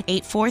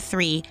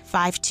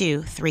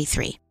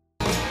 800-843-5233.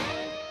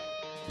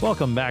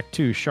 Welcome back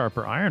to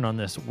Sharper Iron on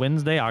this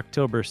Wednesday,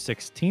 October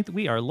 16th.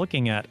 We are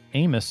looking at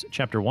Amos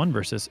chapter 1,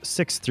 verses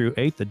 6 through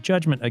 8, the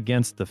judgment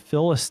against the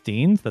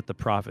Philistines that the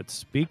prophet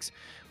speaks.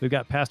 We've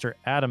got Pastor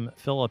Adam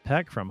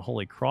Philippek from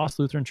Holy Cross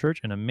Lutheran Church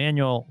and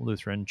Emmanuel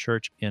Lutheran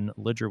Church in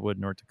Lidgerwood,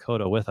 North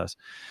Dakota with us.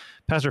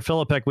 Pastor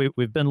Philippek,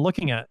 we've been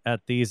looking at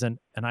these, and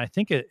I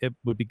think it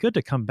would be good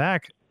to come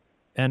back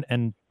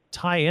and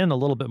tie in a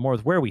little bit more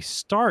with where we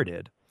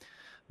started,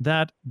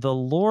 that the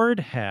Lord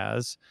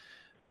has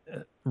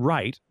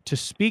right to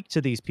speak to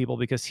these people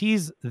because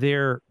he's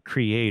their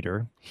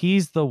creator.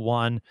 He's the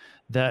one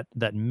that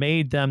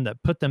made them,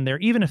 that put them there,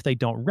 even if they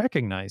don't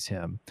recognize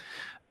him.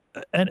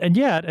 And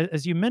yet,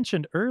 as you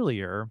mentioned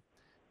earlier,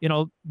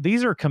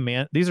 these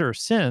are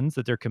sins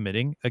that they're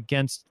committing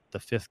against the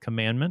fifth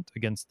commandment,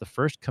 against the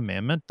first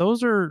commandment.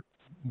 Those are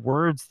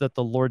words that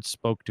the Lord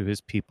spoke to his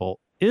people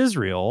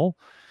Israel,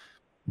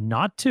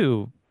 not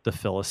to the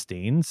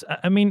Philistines.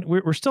 I mean,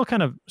 we're still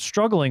kind of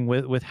struggling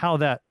with how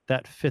that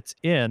fits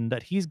in,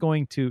 that he's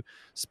going to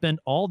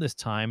spend all this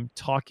time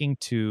talking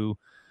to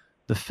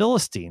the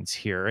Philistines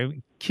here. I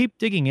mean, keep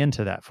digging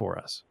into that for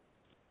us.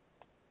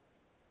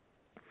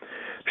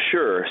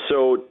 Sure.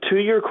 So to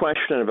your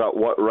question about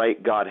what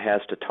right God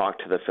has to talk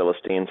to the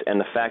Philistines and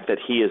the fact that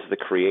he is the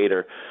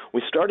creator,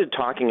 we started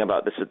talking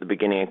about this at the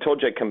beginning. I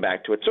told you I'd come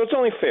back to it. So it's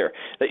only fair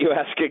that you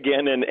ask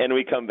again and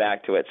we come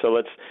back to it. So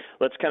let's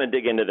kind of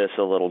dig into this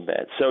a little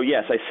bit. So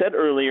yes, I said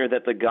earlier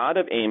that the God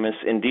of Amos,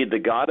 indeed the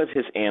God of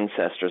his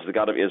ancestors, the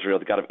God of Israel,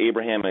 the God of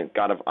Abraham, and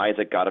God of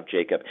Isaac, God of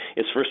Jacob,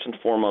 is first and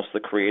foremost the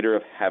creator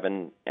of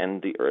heaven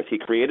and the earth. He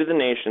created the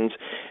nations,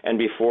 and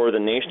before the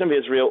nation of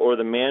Israel, or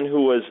the man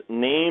who was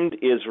named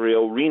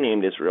Israel,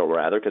 renamed Israel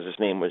rather, because his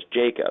name was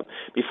Jacob,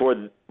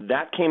 before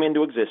that came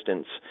into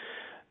existence,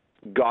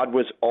 God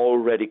was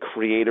already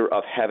creator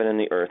of heaven and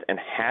the earth and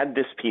had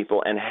this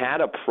people and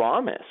had a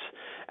promise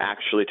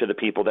actually to the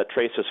people that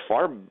traces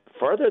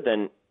farther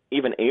than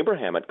even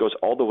Abraham. It goes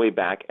all the way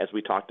back, as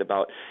we talked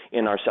about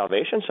in our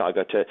salvation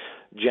saga, to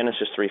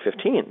Genesis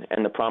 3:15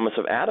 and the promise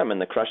of Adam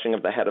and the crushing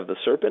of the head of the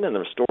serpent and the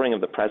restoring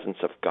of the presence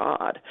of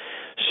God.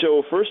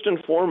 So first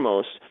and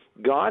foremost,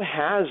 God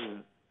has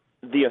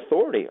the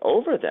authority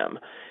over them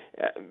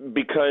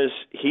because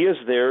he is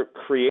their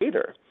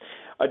creator.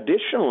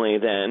 Additionally,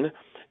 then,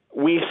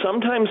 we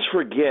sometimes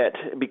forget,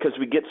 because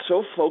we get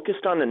so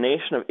focused on the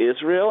nation of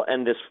Israel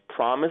and this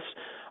promise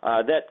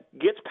that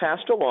gets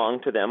passed along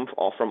to them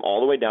from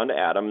all the way down to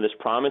Adam, this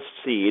promised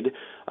seed,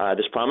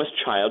 this promised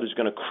child who's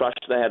going to crush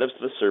the head of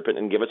the serpent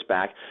and give us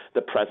back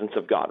the presence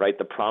of God, right?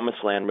 The promised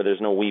land where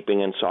there's no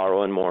weeping and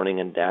sorrow and mourning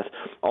and death.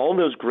 All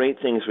those great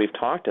things we've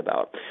talked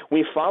about.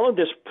 We followed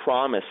this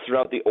promise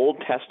throughout the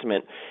Old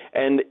Testament,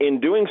 and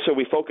in doing so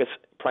we focus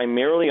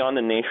primarily on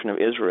the nation of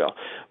Israel.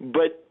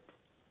 But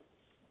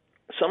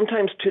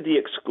sometimes to the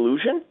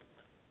exclusion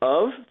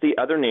of the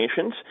other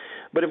nations.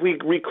 But if we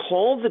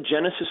recall the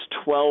Genesis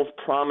 12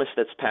 promise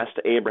that's passed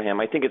to Abraham,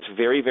 I think it's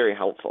very, very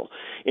helpful.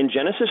 In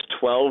Genesis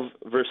 12,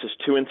 verses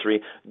 2 and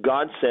 3,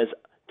 God says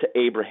to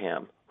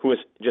Abraham, who was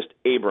just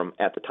Abram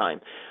at the time,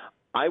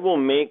 I will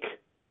make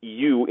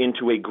you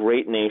into a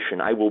great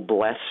nation. I will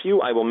bless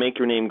you. I will make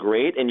your name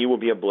great, and you will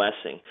be a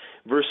blessing.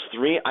 Verse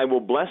 3, I will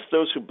bless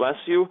those who bless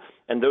you,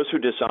 and those who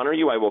dishonor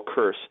you I will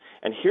curse.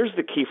 And here's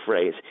the key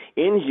phrase,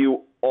 in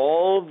you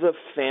all the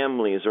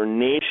families or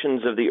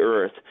nations of the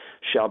earth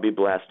shall be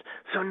blessed.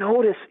 So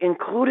notice,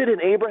 included in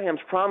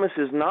Abraham's promise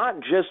is not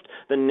just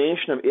the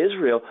nation of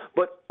Israel,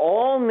 but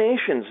all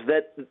nations,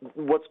 that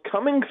what's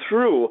coming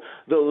through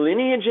the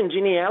lineage and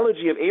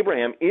genealogy of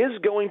Abraham is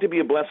going to be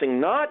a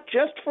blessing, not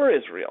just for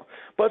Israel,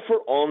 but for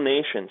all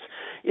nations.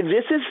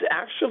 This is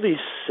actually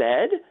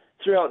said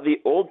throughout the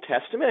Old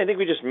Testament. I think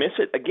we just miss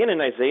it again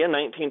in Isaiah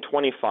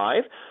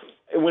 19:25.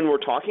 When we're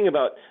talking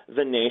about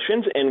the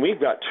nations, and we've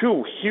got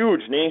two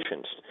huge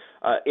nations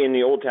in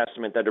the Old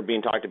Testament that are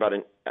being talked about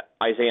in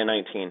Isaiah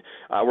 19.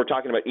 We're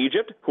talking about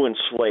Egypt, who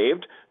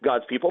enslaved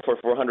God's people for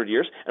 400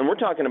 years, and we're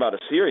talking about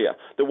Assyria,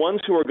 the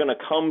ones who are going to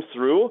come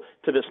through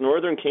to this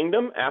northern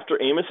kingdom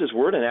after Amos's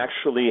word and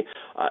actually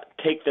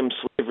take them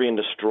slavery and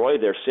destroy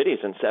their cities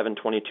in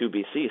 722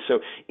 BC. So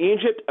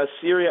Egypt,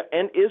 Assyria,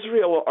 and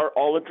Israel are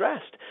all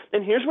addressed.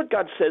 And here's what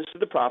God says to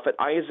the prophet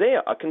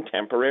Isaiah, a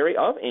contemporary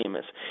of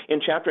Amos. In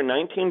chapter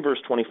 19, verse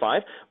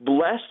 25,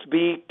 blessed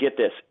be, get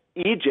this,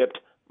 Egypt,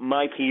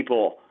 my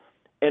people,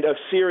 and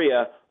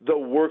Assyria, the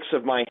works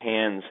of my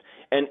hands,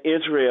 and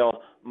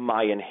Israel,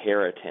 my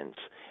inheritance.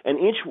 And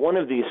each one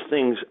of these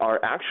things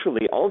are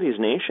actually, all these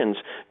nations,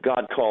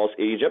 God calls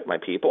Egypt, my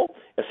people,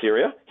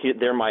 Assyria,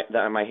 they're my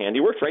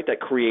handiworks, right,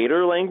 that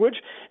creator language,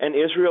 and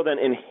Israel, then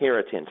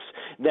inheritance,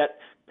 that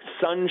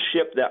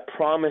sonship, that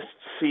promised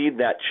seed,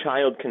 that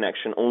child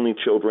connection, only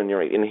children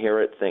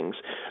inherit things.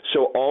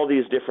 So all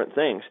these different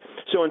things.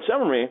 So in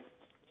summary,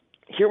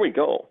 here we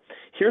go.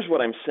 Here's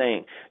what I'm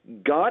saying.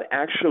 God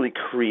actually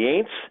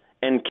creates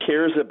and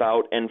cares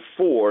about and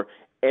for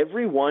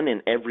everyone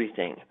and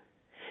everything.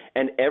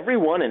 And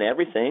everyone and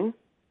everything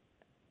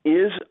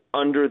is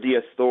under the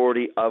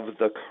authority of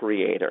the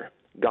Creator,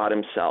 God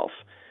Himself.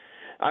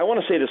 I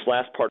want to say this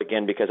last part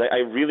again because I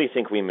really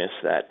think we miss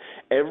that.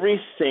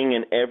 Everything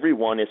and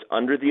everyone is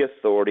under the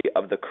authority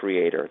of the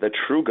Creator, the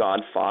true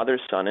God, Father,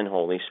 Son, and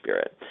Holy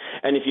Spirit.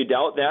 And if you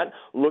doubt that,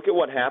 look at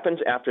what happens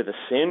after the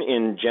sin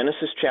in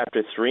Genesis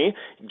chapter 3.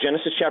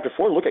 Genesis chapter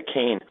 4, look at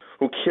Cain,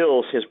 who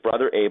kills his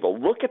brother Abel.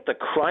 Look at the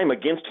crime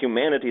against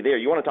humanity there.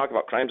 You want to talk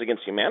about crimes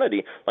against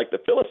humanity, like the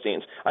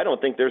Philistines. I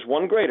don't think there's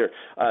one greater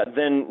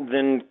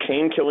than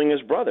Cain killing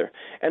his brother.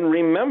 And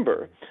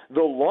remember,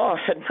 the law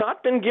had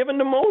not been given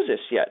to Moses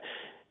yet.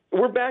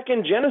 We're back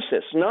in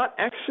Genesis, not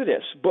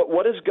Exodus. But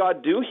what does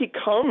God do? He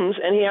comes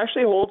and he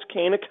actually holds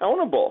Cain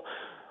accountable.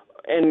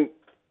 And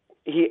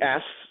he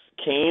asks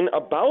Cain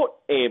about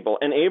Abel.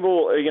 And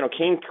Abel,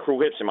 Cain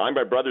quits him, I'm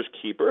my brother's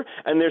keeper.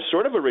 And there's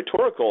sort of a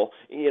rhetorical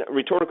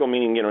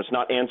meaning, it's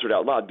not answered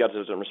out loud. God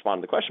doesn't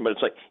respond to the question, but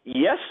it's like,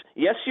 yes,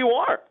 you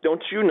are.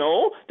 Don't you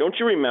know? Don't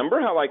you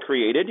remember how I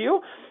created you?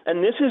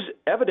 And this is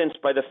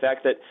evidenced by the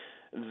fact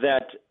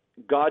that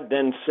God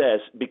then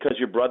says, because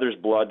your brother's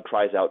blood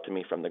cries out to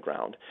me from the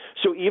ground.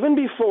 So even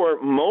before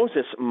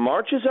Moses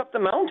marches up the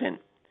mountain,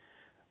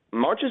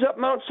 marches up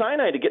Mount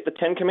Sinai to get the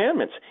Ten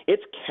Commandments,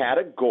 it's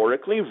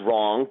categorically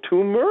wrong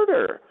to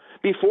murder.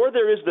 Before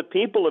there is the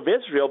people of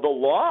Israel, the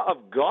law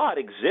of God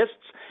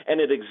exists,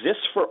 and it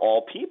exists for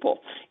all people.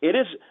 It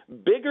is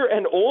bigger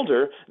and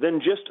older than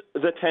just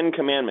the Ten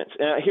Commandments.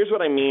 Here's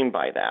what I mean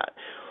by that.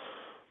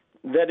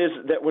 That is,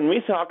 that when we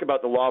talk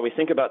about the law, we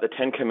think about the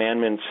Ten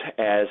Commandments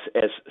as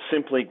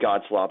simply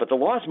God's law. But the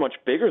law is much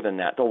bigger than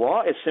that. The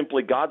law is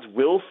simply God's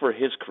will for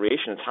His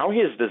creation. It's how He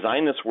has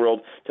designed this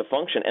world to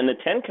function. And the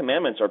Ten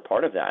Commandments are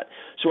part of that.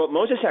 So what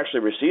Moses actually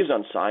receives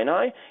on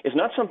Sinai is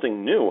not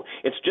something new.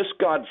 It's just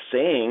God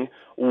saying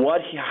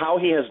how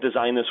He has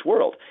designed this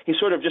world. He's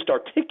sort of just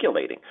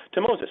articulating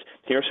to Moses,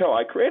 here's how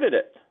I created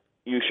it.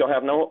 You shall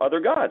have no other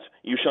gods.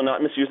 You shall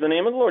not misuse the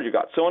name of the Lord your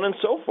God, so on and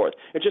so forth.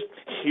 It's just,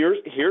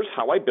 here's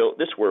how I built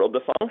this world to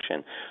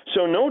function.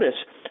 So notice,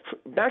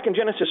 back in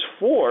Genesis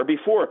 4,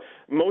 before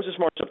Moses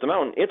marched up the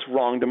mountain, it's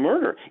wrong to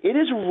murder. It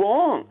is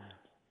wrong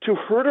to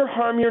hurt or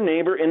harm your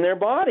neighbor in their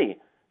body.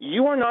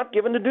 You are not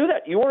given to do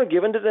that. You are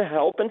given to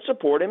help and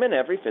support him in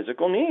every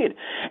physical need.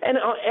 And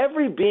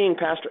every being,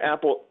 Pastor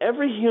Apple,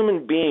 every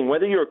human being,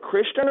 whether you're a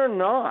Christian or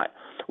not,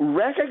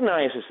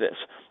 recognizes this.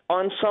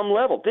 on some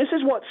level. This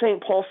is what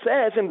St. Paul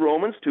says in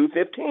Romans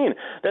 2:15,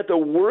 that the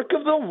work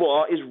of the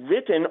law is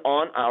written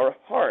on our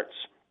hearts.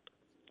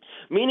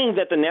 Meaning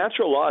that the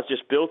natural law is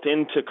just built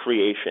into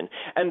creation.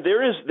 And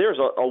there's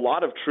a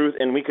lot of truth,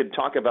 and we could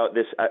talk about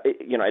this ad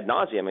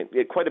nauseum,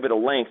 quite a bit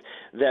of length,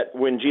 that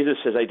when Jesus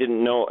says, I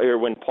didn't know, or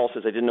when Paul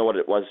says, I didn't know what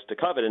it was to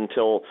covet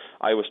until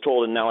I was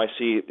told, and now I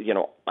see,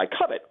 I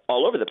covet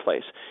all over the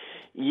place.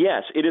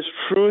 Yes, it is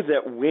true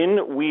that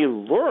when we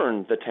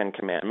learn the Ten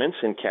Commandments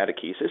in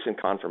catechesis and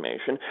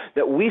confirmation,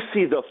 that we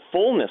see the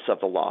fullness of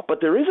the law.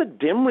 But there is a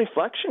dim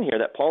reflection here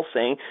that Paul's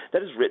saying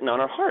that is written on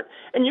our heart.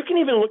 And you can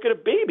even look at a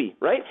baby,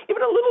 right?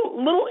 Even a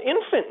little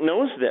infant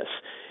knows this.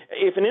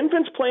 If an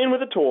infant's playing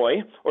with a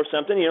toy or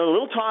something, a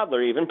little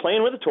toddler even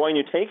playing with a toy, and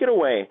you take it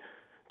away,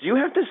 do you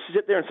have to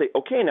sit there and say,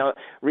 okay, now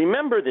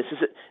remember, this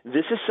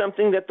is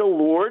something that the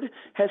Lord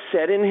has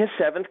said in his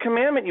seventh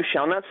commandment, you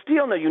shall not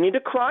steal. Now you need to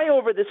cry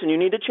over this and you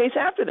need to chase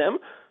after them.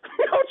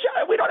 No,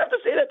 child, we don't have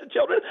to say that to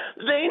children.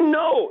 They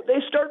know.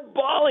 They start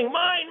bawling,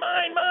 mine,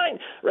 mine, mine,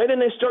 right?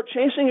 And they start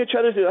chasing each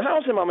other through the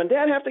house, and mom and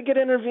dad have to get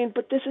intervened.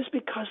 But this is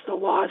because the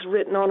law is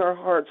written on our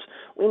hearts.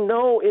 We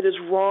know it is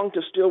wrong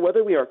to steal,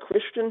 whether we are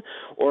Christian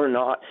or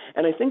not.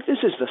 And I think this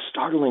is the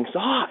startling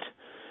thought,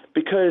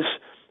 because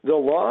the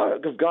law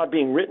of God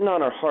being written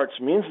on our hearts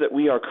means that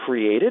we are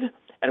created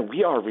and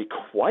we are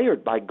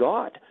required by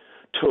God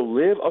to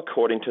live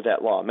according to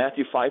that law.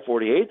 Matthew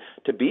 5:48,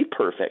 to be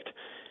perfect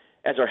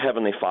as our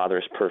Heavenly Father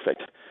is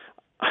perfect.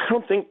 I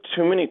don't think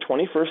too many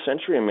 21st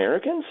century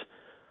Americans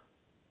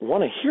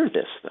want to hear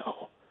this,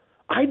 though.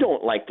 I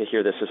don't like to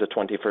hear this as a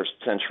 21st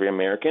century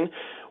American.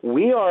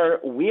 We are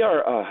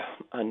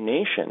a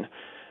nation,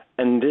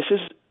 and this is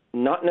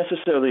not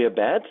necessarily a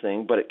bad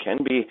thing, but it can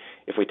be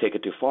if we take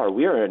it too far.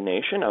 We are a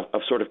nation of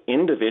sort of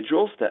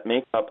individuals that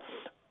make up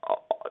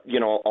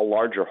a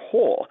larger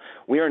whole.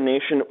 We are a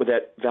nation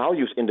that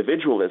values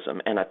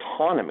individualism and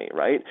autonomy,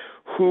 right?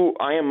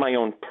 I am my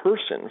own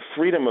person,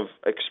 freedom of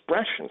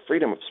expression,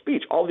 freedom of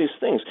speech, all these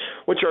things,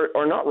 which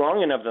are not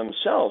wrong in of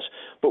themselves,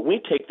 but we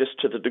take this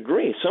to the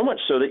degree, so much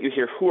so that you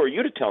hear, who are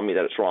you to tell me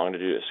that it's wrong to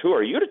do this? Who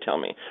are you to tell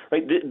me?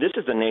 Right? This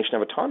is the nation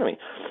of autonomy.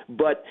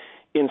 But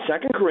in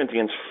 2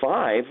 Corinthians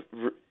 5,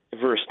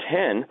 verse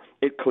 10,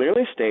 it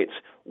clearly states,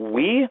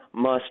 we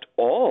must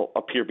all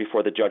appear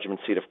before the judgment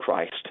seat of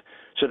Christ,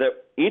 so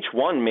that each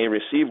one may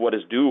receive what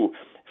is due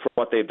for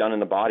what they've done in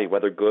the body,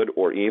 whether good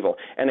or evil.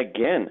 And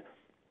again,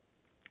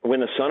 when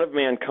the Son of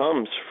Man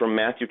comes, from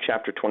Matthew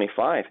chapter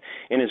 25,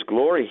 in his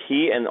glory,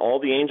 he and all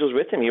the angels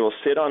with him, he will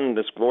sit on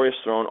this glorious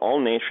throne. All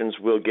nations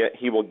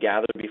he will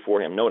gather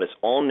before him. Notice,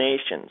 all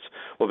nations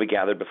will be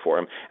gathered before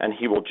him, and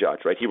he will judge,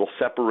 right? He will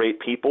separate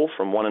people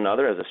from one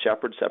another as a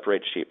shepherd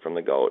separates sheep from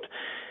the goat.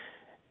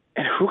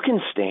 And who can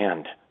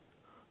stand?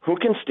 Who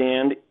can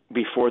stand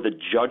before the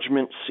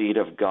judgment seat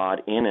of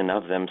God in and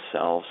of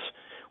themselves?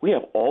 We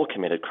have all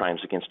committed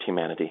crimes against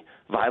humanity.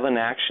 Violent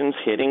actions,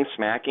 hitting,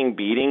 smacking,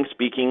 beating,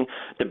 speaking,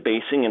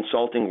 debasing,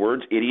 insulting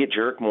words, idiot,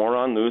 jerk,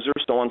 moron, loser,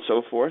 so on and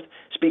so forth.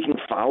 Speaking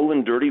foul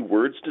and dirty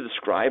words to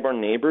describe our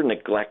neighbor,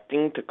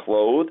 neglecting to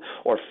clothe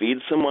or feed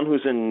someone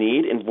who's in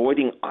need,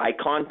 avoiding eye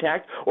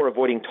contact or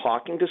avoiding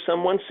talking to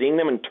someone, seeing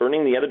them and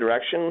turning the other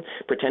direction,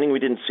 pretending we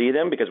didn't see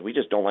them because we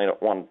just don't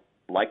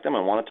like them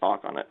and want to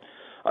talk on it.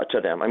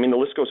 To them. I mean, the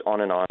list goes on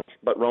and on,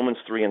 but Romans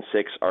 3 and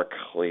 6 are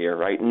clear,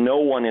 right? No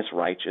one is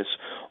righteous.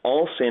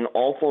 All sin,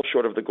 all fall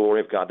short of the glory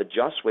of God. The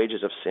just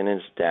wages of sin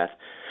is death.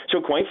 So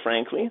quite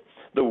frankly,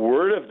 the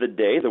word of the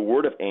day, the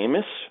word of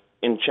Amos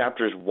in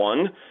chapters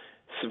 1,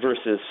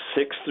 verses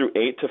 6 through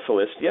 8 to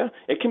Philistia,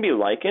 it can be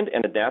likened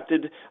and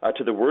adapted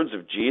to the words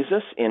of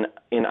Jesus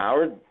in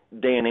our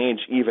day and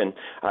age even.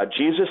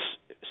 Jesus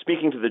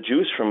speaking to the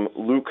Jews from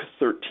Luke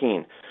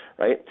 13,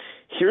 right?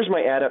 Here's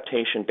my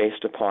adaptation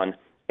based upon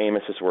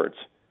Amos's words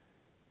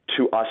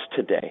to us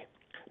today.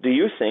 Do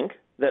you think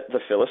that the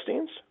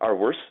Philistines are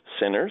worse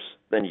sinners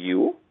than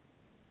you?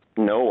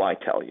 No, I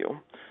tell you.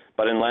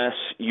 But unless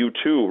you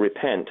too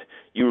repent,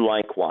 you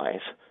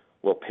likewise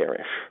will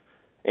perish.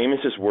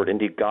 Amos's word,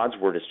 indeed God's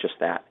word, is just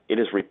that. It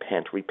is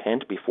repent.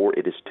 Repent before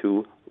it is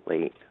too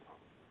late.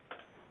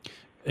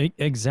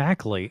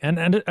 Exactly.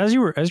 And as you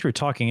were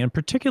talking, and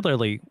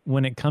particularly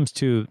when it comes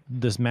to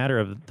this matter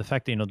of the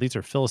fact that, these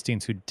are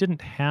Philistines who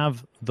didn't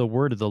have the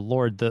word of the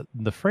Lord,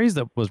 the phrase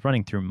that was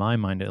running through my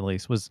mind, at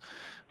least, was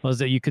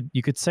that you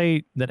could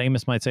say that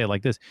Amos might say it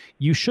like this: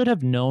 you should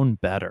have known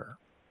better.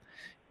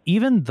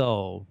 Even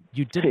though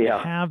you didn't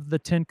have the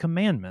 10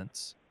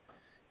 Commandments,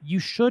 you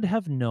should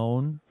have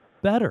known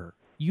better.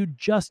 You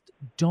just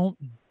don't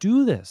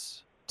do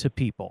this to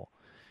people.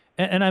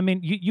 And I mean,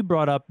 you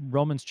brought up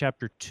Romans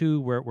chapter 2,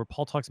 where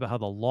Paul talks about how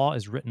the law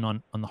is written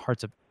on the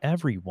hearts of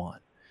everyone.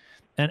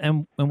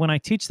 And when I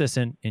teach this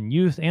in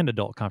youth and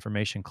adult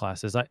confirmation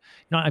classes,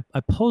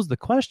 I pose the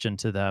question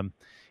to them: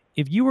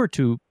 if you were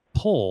to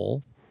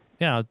poll,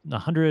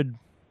 100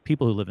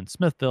 people who live in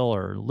Smithville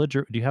or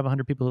Lidger, do you have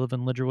 100 people who live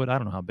in Lidgerwood? I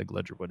don't know how big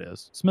Lidgerwood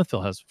is.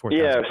 Smithville has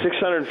 4,000. Yeah,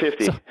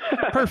 650. So,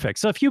 perfect.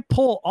 So if you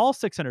poll all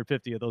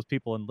 650 of those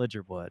people in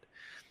Lidgerwood,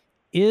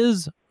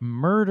 is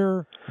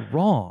murder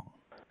wrong?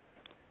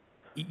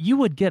 you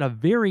would get a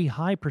very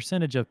high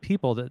percentage of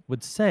people that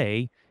would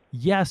say,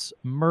 yes,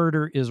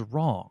 murder is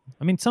wrong.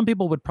 I mean, some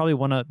people would probably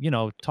want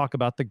to, talk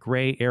about the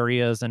gray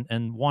areas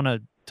and want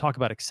to talk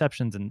about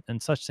exceptions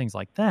and such things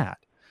like that.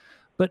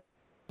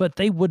 But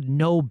they would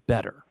know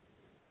better,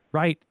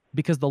 right?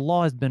 Because the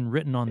law has been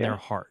written on their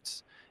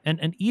hearts.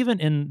 And even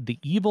in the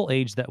evil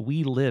age that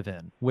we live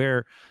in,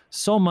 where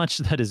so much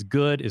that is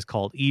good is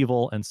called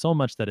evil and so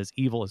much that is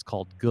evil is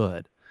called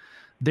good,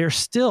 there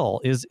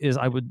still is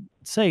I would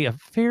say, a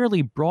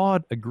fairly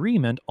broad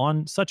agreement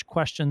on such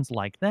questions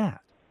like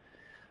that.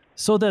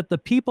 So that the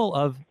people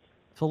of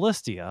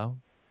Philistia,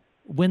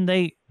 when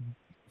they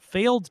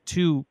failed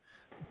to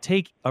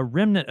take a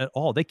remnant at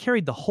all, they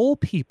carried the whole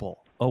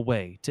people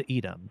away to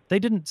Edom. They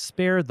didn't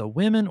spare the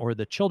women or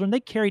the children. They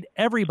carried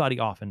everybody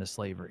off into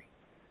slavery.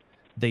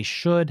 They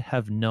should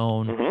have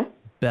known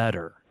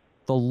better.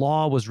 The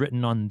law was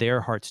written on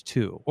their hearts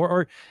too.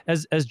 Or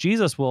as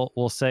Jesus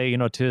will say,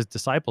 to his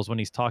disciples when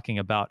he's talking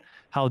about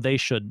how they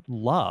should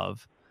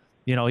love,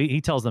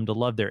 he tells them to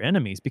love their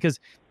enemies, because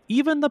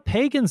even the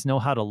pagans know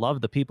how to love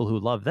the people who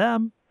love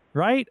them,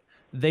 right?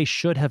 They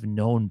should have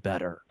known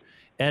better.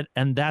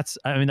 And that's,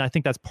 I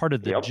think that's part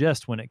of the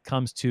gist when it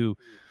comes to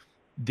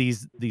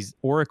these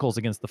oracles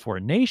against the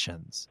foreign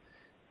nations.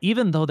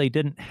 Even though they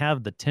didn't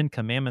have the 10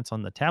 commandments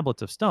on the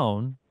tablets of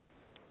stone,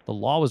 the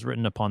law was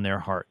written upon their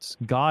hearts.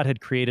 God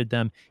had created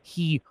them.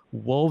 He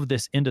wove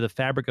this into the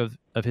fabric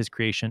of his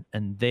creation,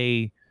 and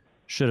they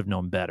should have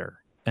known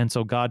better. And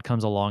so God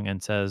comes along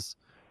and says,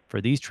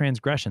 for these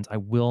transgressions, I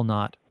will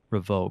not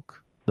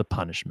revoke the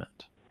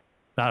punishment.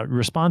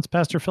 Response,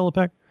 Pastor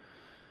Philippek?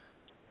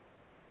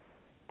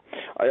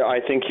 I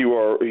think you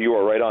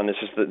are right on. This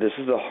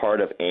is the heart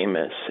of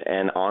Amos,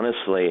 and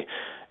honestly,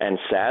 and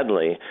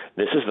sadly,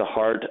 this is the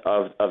heart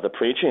of the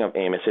preaching of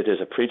Amos. It is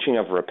a preaching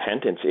of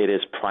repentance. It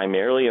is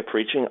primarily a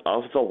preaching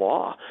of the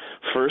law,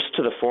 first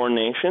to the foreign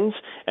nations,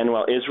 and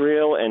while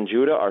Israel and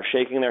Judah are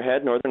shaking their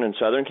head, northern and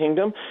southern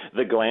kingdom,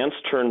 the glance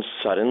turns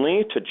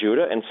suddenly to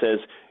Judah and says,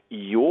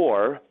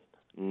 "You're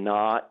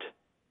not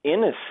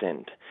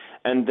innocent."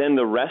 And then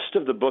the rest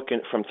of the book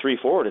from 3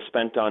 forward is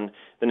spent on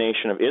the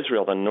nation of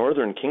Israel, the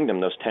northern kingdom,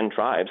 those 10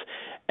 tribes.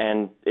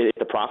 And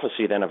the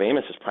prophecy then of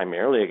Amos is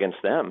primarily against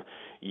them.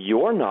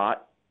 You're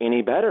not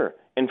any better.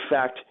 In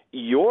fact,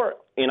 you're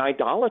in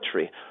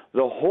idolatry.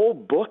 The whole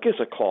book is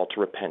a call to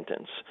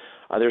repentance.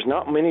 There's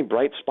not many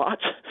bright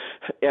spots,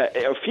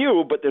 a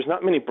few, but there's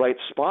not many bright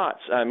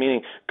spots,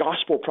 meaning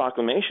gospel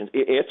proclamations.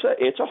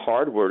 It's a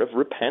hard word of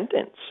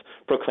repentance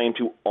proclaimed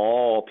to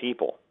all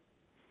people.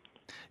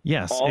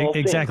 Yes, all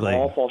exactly.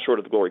 Things, all fall short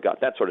of the glory of God,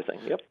 that sort of thing.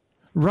 Yep.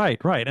 Right.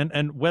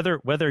 And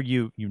whether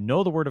you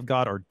know the word of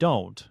God or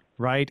don't,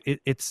 right?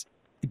 It's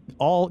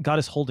all God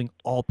is holding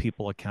all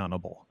people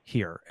accountable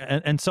here.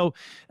 And so,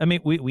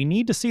 we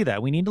need to see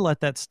that. We need to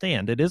let that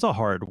stand. It is a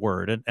hard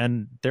word,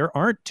 and there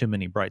aren't too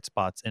many bright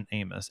spots in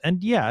Amos.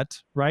 And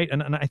yet, right?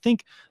 And I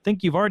think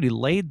you've already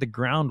laid the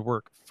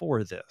groundwork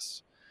for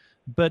this.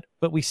 But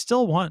we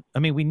still want,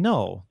 we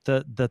know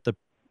that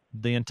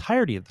the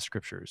entirety of the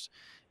scriptures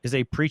is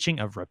a preaching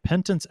of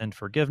repentance and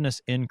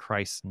forgiveness in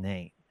Christ's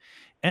name.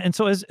 And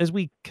so as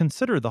we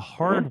consider the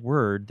hard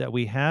word that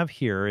we have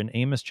here in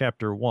Amos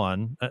chapter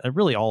 1,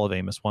 really all of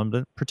Amos 1,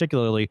 but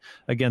particularly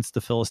against the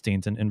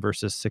Philistines in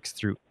verses 6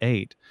 through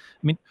 8,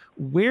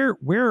 where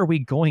are we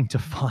going to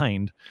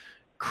find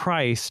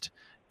Christ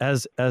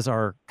as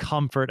our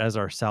comfort, as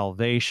our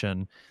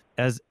salvation,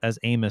 as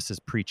Amos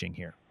is preaching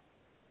here?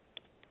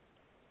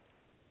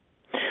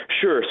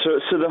 Sure.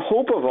 So the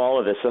hope of all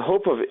of this, the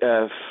hope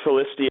of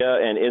Philistia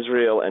and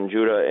Israel and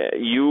Judah,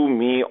 you,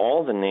 me,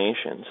 all the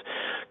nations,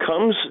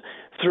 comes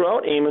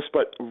throughout Amos,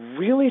 but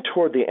really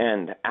toward the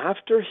end,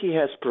 after he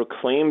has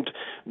proclaimed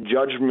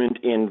judgment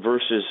in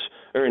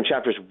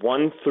chapters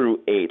 1 through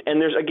 8. And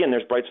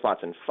there's bright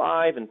spots in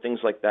 5 and things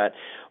like that,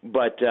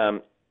 but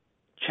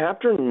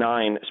chapter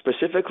 9,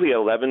 specifically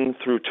 11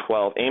 through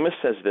 12, Amos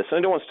says this, and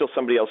I don't want to steal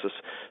somebody else's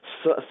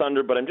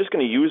thunder, but I'm just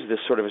going to use this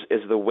sort of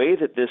as the way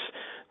that this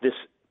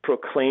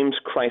proclaims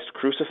Christ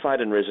crucified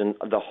and risen,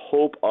 the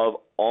hope of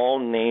all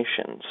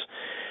nations.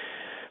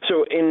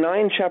 So in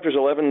chapter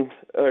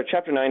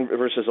 9,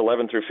 verses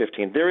 11 through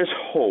 15, there is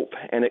hope,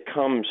 and it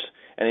comes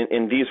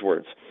in these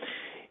words.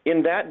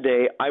 In that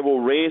day I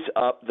will raise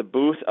up the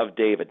booth of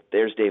David,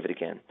 there's David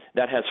again,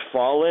 that has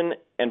fallen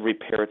and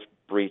repair its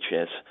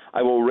breaches.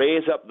 I will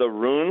raise up the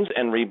ruins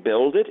and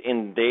rebuild it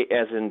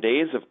as in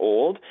days of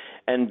old,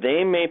 and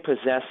they may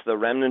possess the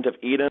remnant of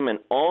Edom and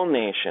all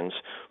nations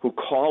who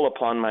call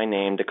upon my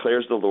name,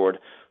 declares the Lord,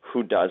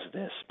 who does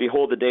this.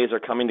 Behold, the days are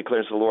coming,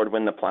 declares the Lord,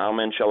 when the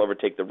plowman shall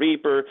overtake the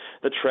reaper,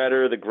 the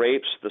treader, the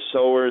grapes, the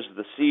sowers,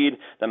 the seed.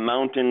 The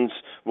mountains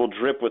will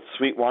drip with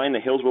sweet wine, the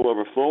hills will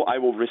overflow. I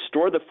will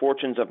restore the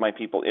fortunes of my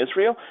people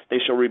Israel. They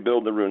shall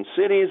rebuild the ruined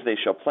cities, they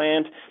shall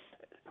plant.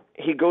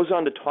 He goes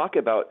on to talk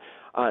about,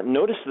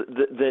 notice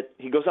that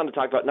he goes on to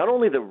talk about not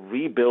only the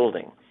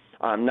rebuilding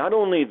not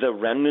only the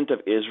remnant of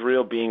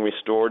Israel being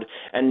restored,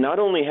 and not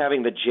only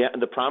having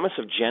the promise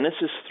of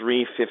Genesis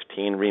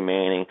 3:15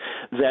 remaining,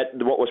 that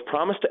what was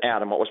promised to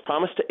Adam, what was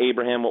promised to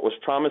Abraham, what was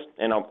promised,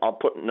 and I'll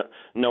put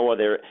Noah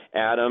there,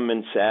 Adam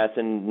and Seth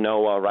and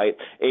Noah, right?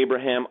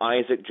 Abraham,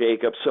 Isaac,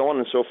 Jacob, so on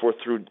and so forth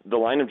through the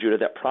line of Judah,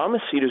 that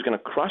promised seed is going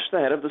to crush the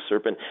head of the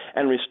serpent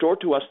and restore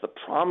to us the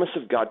promise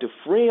of God to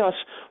free us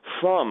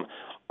from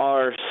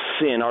our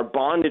sin, our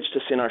bondage to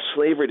sin, our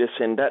slavery to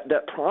sin,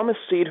 that promised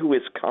seed who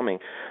is coming.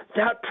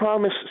 That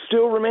promise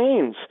still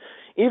remains.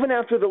 Even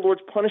after the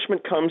Lord's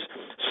punishment comes,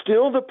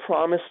 still the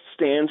promise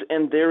stands,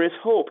 and there is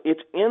hope.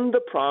 It's in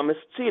the promised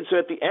seed. So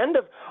at the end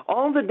of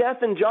all the death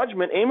and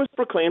judgment, Amos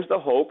proclaims the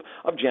hope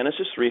of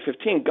Genesis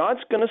 3:15.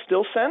 God's going to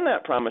still send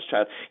that promised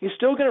child. He's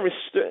still going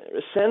to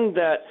send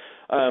that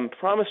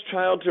promised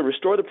child to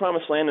restore the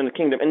promised land and the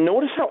kingdom. And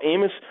notice how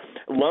Amos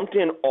lumped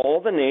in all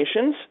the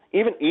nations,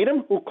 even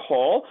Edom, who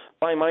call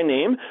by my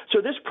name.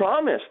 So this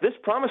promise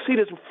seed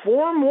is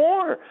far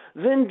more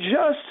than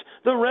just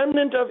the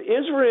remnant of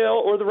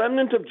Israel or the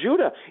remnant of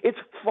Judah. It's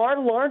far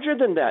larger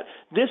than that.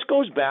 This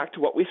goes back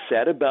to what we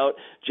said about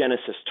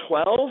Genesis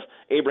 12,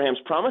 Abraham's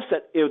promise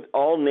that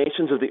all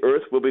nations of the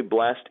earth will be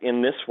blessed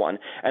in this one.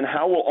 And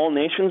how will all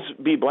nations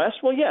be blessed?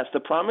 Well, yes, the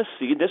promised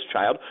seed, this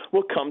child,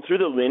 will come through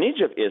the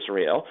lineage of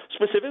Israel,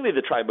 specifically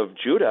the tribe of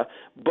Judah.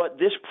 But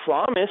this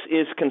promise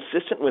is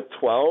consistent with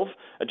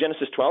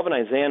Genesis 12 and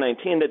Isaiah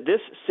 19, that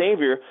this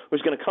Savior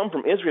who's going to come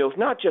from Israel is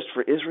not just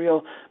for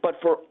Israel, but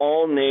for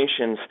all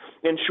nations.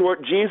 In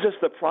short, Jesus,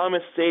 the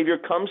promised Savior,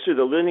 comes through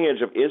the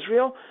lineage of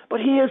Israel, but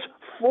he is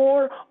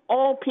for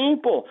all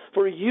people,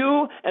 for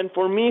you and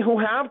for me who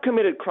have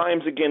committed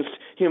crimes against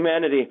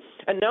humanity.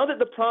 And now that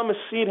the promised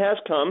seed has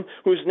come,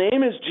 whose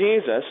name is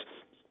Jesus,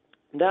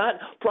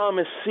 that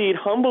promised seed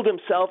humbled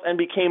himself and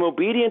became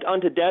obedient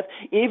unto death,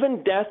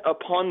 even death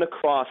upon the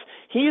cross.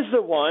 He's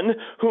the one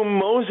whom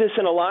Moses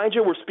and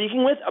Elijah were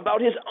speaking with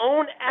about his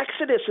own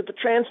exodus at the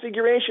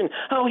Transfiguration,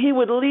 how he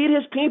would lead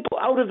his people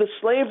out of the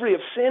slavery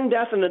of sin,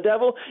 death, and the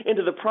devil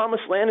into the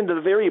promised land, into the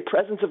very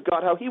presence of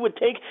God, how he would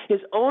take his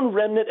own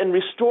remnant and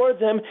restore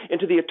them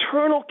into the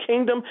eternal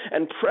kingdom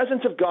and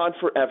presence of God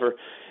forever.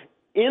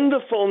 In the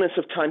fullness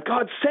of time,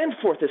 God sent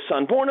forth his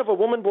Son, born of a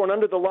woman, born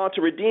under the law,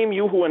 to redeem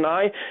you who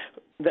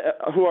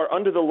are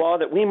under the law,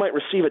 that we might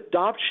receive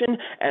adoption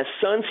as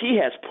sons. He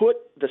has put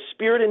the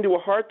Spirit into a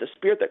heart, the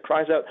Spirit that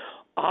cries out,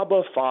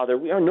 Abba, Father.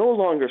 We are no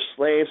longer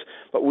slaves,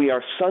 but we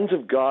are sons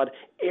of God,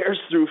 heirs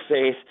through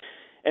faith.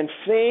 And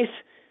faith,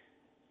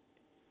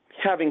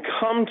 having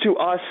come to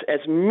us,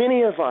 as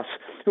many of us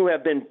who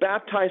have been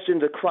baptized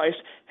into Christ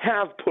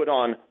have put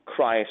on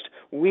Christ.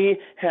 We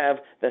have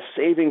the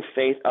saving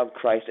faith of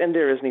Christ. And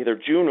there is neither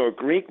Jew nor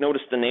Greek.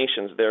 Notice the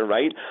nations there,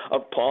 right,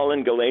 of Paul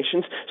in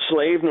Galatians.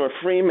 Slave nor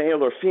free,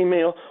 male or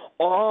female.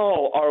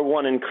 All are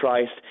one in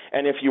Christ.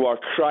 And if you are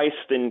Christ,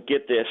 then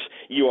get this,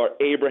 you are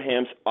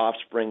Abraham's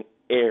offspring,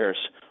 heirs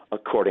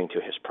according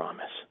to his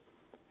promise.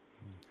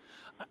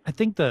 I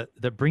think that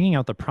bringing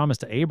out the promise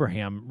to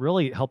Abraham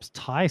really helps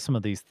tie some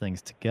of these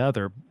things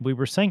together. We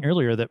were saying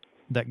earlier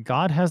that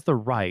God has the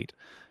right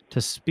to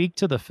speak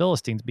to the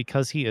Philistines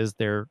because he is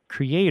their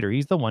creator.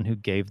 He's the one who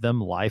gave them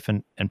life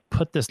and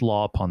put this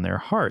law upon their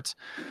hearts.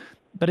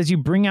 But as you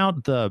bring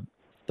out the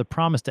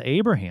promise to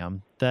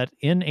Abraham, that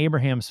in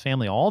Abraham's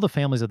family, all the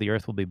families of the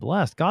earth will be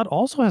blessed, God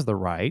also has the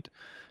right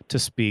to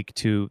speak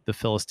to the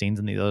Philistines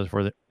and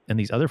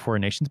these other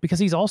foreign nations because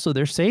he's also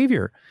their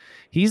savior.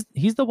 He's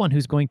the one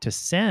who's going to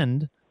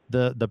send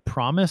the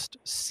promised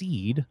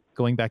seed,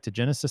 going back to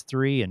Genesis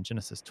 3 and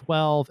Genesis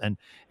 12 and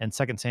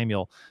 2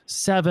 Samuel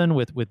 7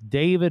 with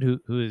David,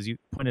 who as you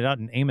pointed out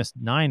in Amos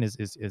 9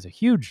 is a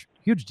huge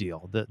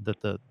deal,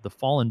 that the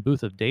fallen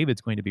booth of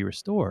David's going to be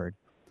restored.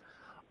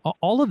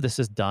 All of this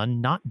is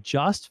done not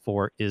just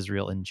for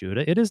Israel and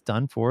Judah, it is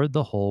done for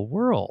the whole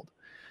world.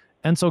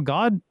 And so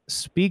God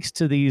speaks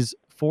to these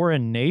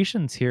foreign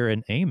nations here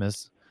in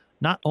Amos,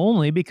 not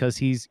only because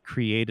he's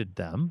created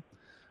them,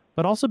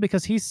 but also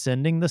because he's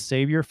sending the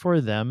Savior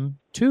for them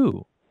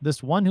too.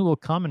 This one who will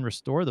come and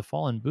restore the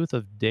fallen booth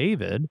of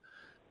David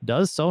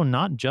does so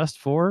not just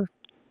for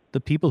the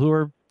people who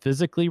are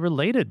physically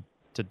related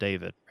to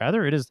David.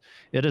 Rather, it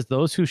is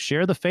those who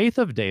share the faith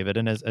of David.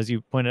 And as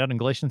you pointed out in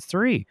Galatians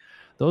 3,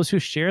 those who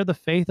share the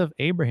faith of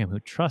Abraham, who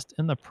trust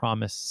in the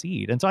promised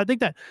seed. And so I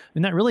think that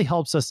really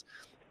helps us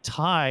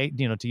tie,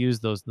 to use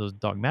those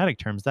dogmatic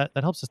terms, that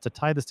helps us to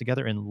tie this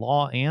together in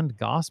law and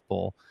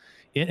gospel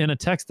in a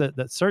text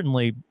that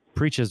certainly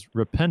preaches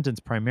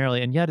repentance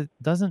primarily, and yet it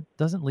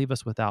doesn't leave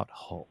us without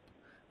hope.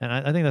 And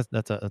I think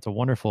that's a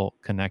wonderful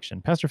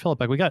connection. Pastor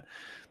Philip, we got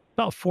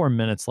about 4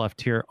 minutes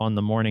left here on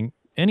the morning.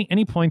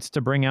 Any points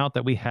to bring out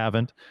that we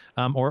haven't,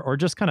 or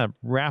just kind of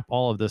wrap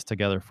all of this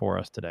together for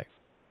us today?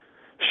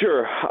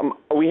 Sure.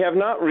 We have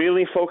not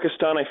really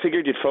focused on, I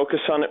figured you'd focus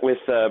on it with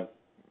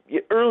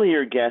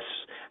earlier guests,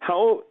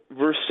 how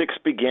verse 6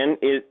 begins.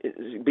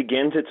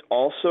 It's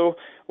also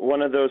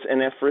one of those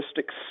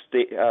anaphoristic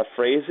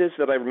phrases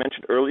that I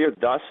mentioned earlier,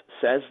 thus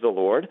says the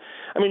Lord.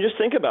 I mean, just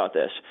think about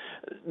this.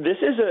 this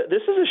is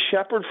a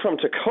shepherd from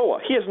Tekoa.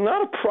 He is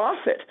not a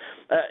prophet,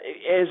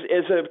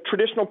 as a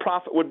traditional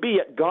prophet would be,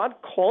 yet God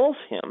calls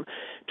him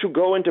to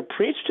go and to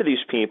preach to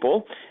these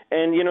people.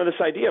 And, this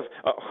idea of,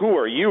 who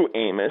are you,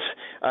 Amos,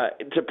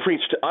 to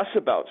preach to us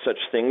about such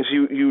things,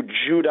 you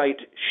Judite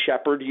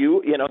shepherd,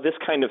 this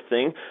kind of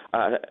thing.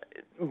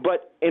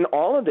 But in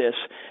all of this,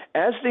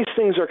 as these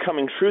things are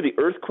coming true, the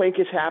earthquake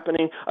is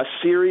happening,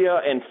 Assyria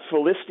and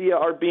Philistia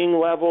are being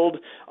leveled,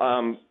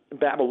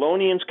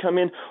 Babylonians come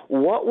in.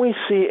 What we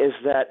see is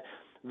that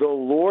the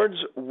Lord's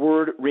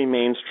word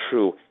remains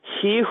true.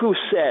 He who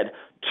said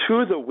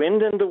to the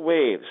wind and the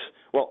waves,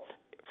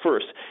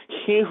 first,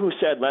 he who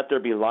said, let there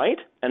be light,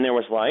 and there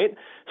was light,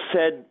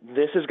 said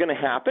this is going to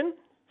happen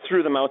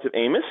through the mouth of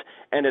Amos,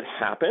 and it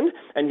happened,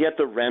 and yet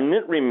the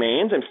remnant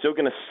remains. I'm still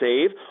going to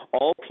save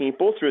all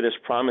people through this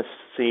promised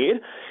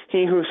seed.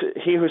 He who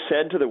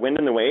said to the wind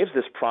and the waves,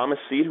 this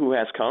promised seed who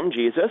has come,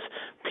 Jesus,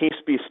 peace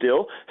be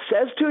still,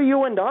 says to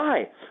you and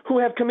I, who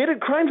have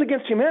committed crimes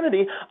against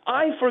humanity,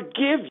 I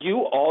forgive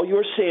you all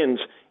your sins.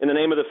 In the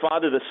name of the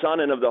Father, the Son,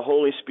 and of the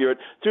Holy Spirit,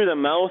 through the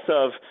mouth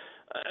of,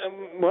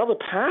 the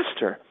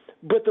pastor.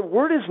 But the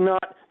word is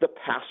not the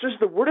pastor's,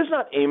 the word is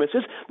not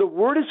Amos's, the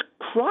word is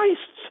Christ's.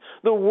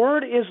 The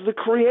word is the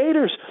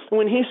Creator's.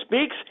 When he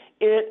speaks,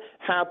 it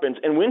happens.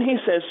 And when he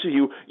says to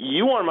you,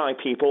 you are my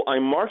people, I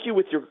mark you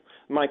with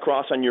my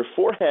cross on your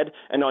forehead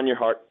and on your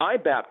heart, I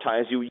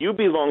baptize you, you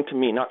belong to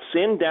me, not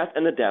sin, death,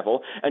 and the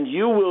devil, and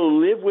you will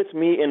live with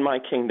me in my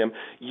kingdom.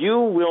 You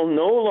will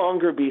no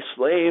longer be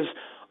slaves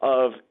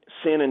of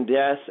sin and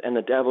death and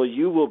the devil.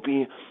 You will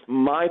be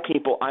my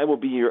people. I will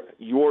be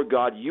your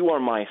God. You are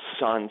my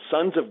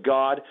sons of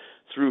God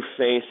through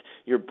faith,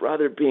 your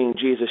brother being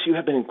Jesus. You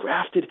have been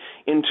engrafted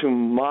into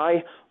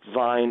my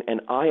vine,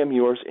 and I am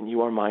yours, and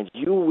you are mine.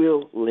 You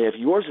will live.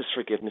 Yours is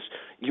forgiveness.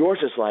 Yours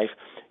is life.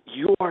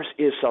 Yours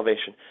is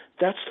salvation.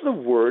 That's the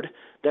word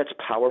that's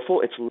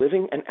powerful. It's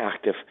living and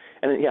active.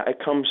 And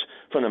it comes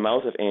from the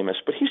mouth of Amos,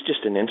 but he's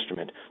just an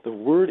instrument. The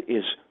word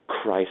is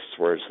Christ's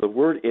words. The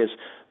word is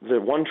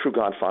the one true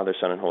God, Father,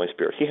 Son, and Holy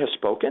Spirit. He has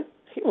spoken.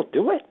 He will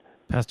do it.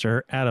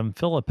 Pastor Adam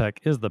Philippek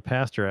is the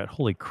pastor at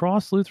Holy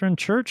Cross Lutheran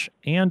Church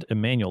and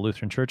Emmanuel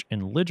Lutheran Church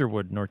in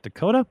Lidgerwood, North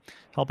Dakota,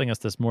 helping us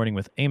this morning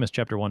with Amos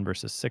chapter 1,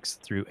 verses 6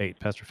 through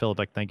 8. Pastor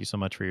Philippek, thank you so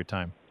much for your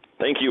time.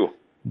 Thank you.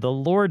 The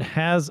Lord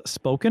has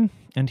spoken,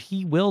 and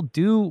he will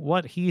do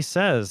what he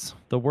says.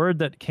 The word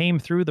that came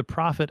through the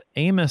prophet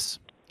Amos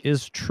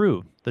is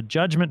true. The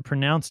judgment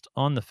pronounced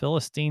on the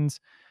Philistines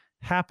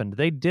happened.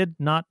 They did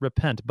not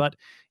repent, but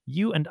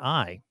you and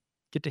I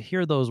get to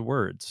hear those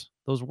words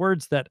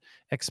that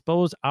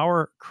expose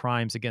our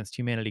crimes against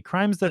humanity,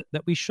 crimes that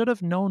we should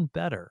have known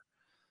better,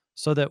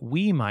 so that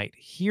we might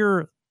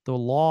hear the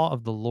law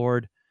of the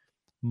Lord,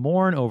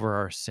 mourn over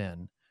our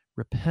sin,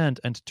 repent,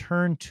 and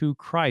turn to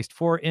Christ.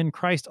 For in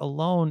Christ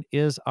alone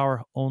is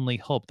our only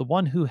hope. The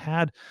one who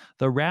had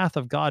the wrath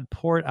of God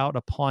poured out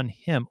upon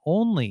him,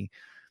 only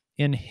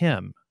in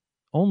him,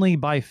 only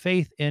by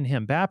faith in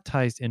him,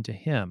 baptized into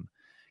him,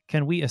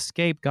 can we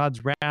escape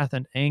God's wrath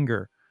and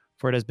anger,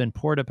 for it has been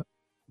poured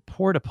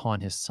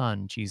upon his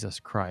Son, Jesus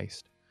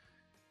Christ,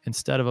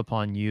 instead of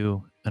upon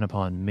you and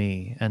upon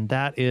me. And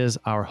that is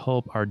our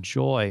hope, our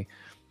joy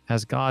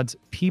as God's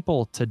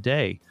people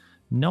today,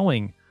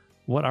 knowing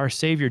what our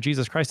Savior,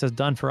 Jesus Christ, has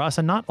done for us,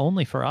 and not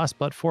only for us,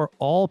 but for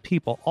all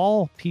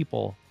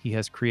people he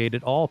has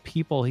created, all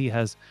people he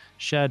has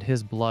shed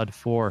his blood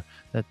for,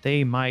 that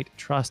they might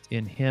trust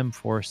in him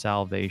for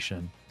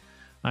salvation.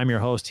 I'm your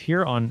host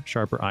here on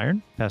Sharper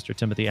Iron, Pastor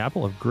Timothy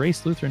Apple of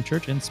Grace Lutheran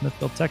Church in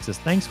Smithville, Texas.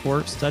 Thanks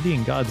for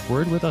studying God's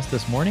Word with us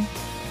this morning.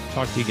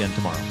 Talk to you again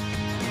tomorrow.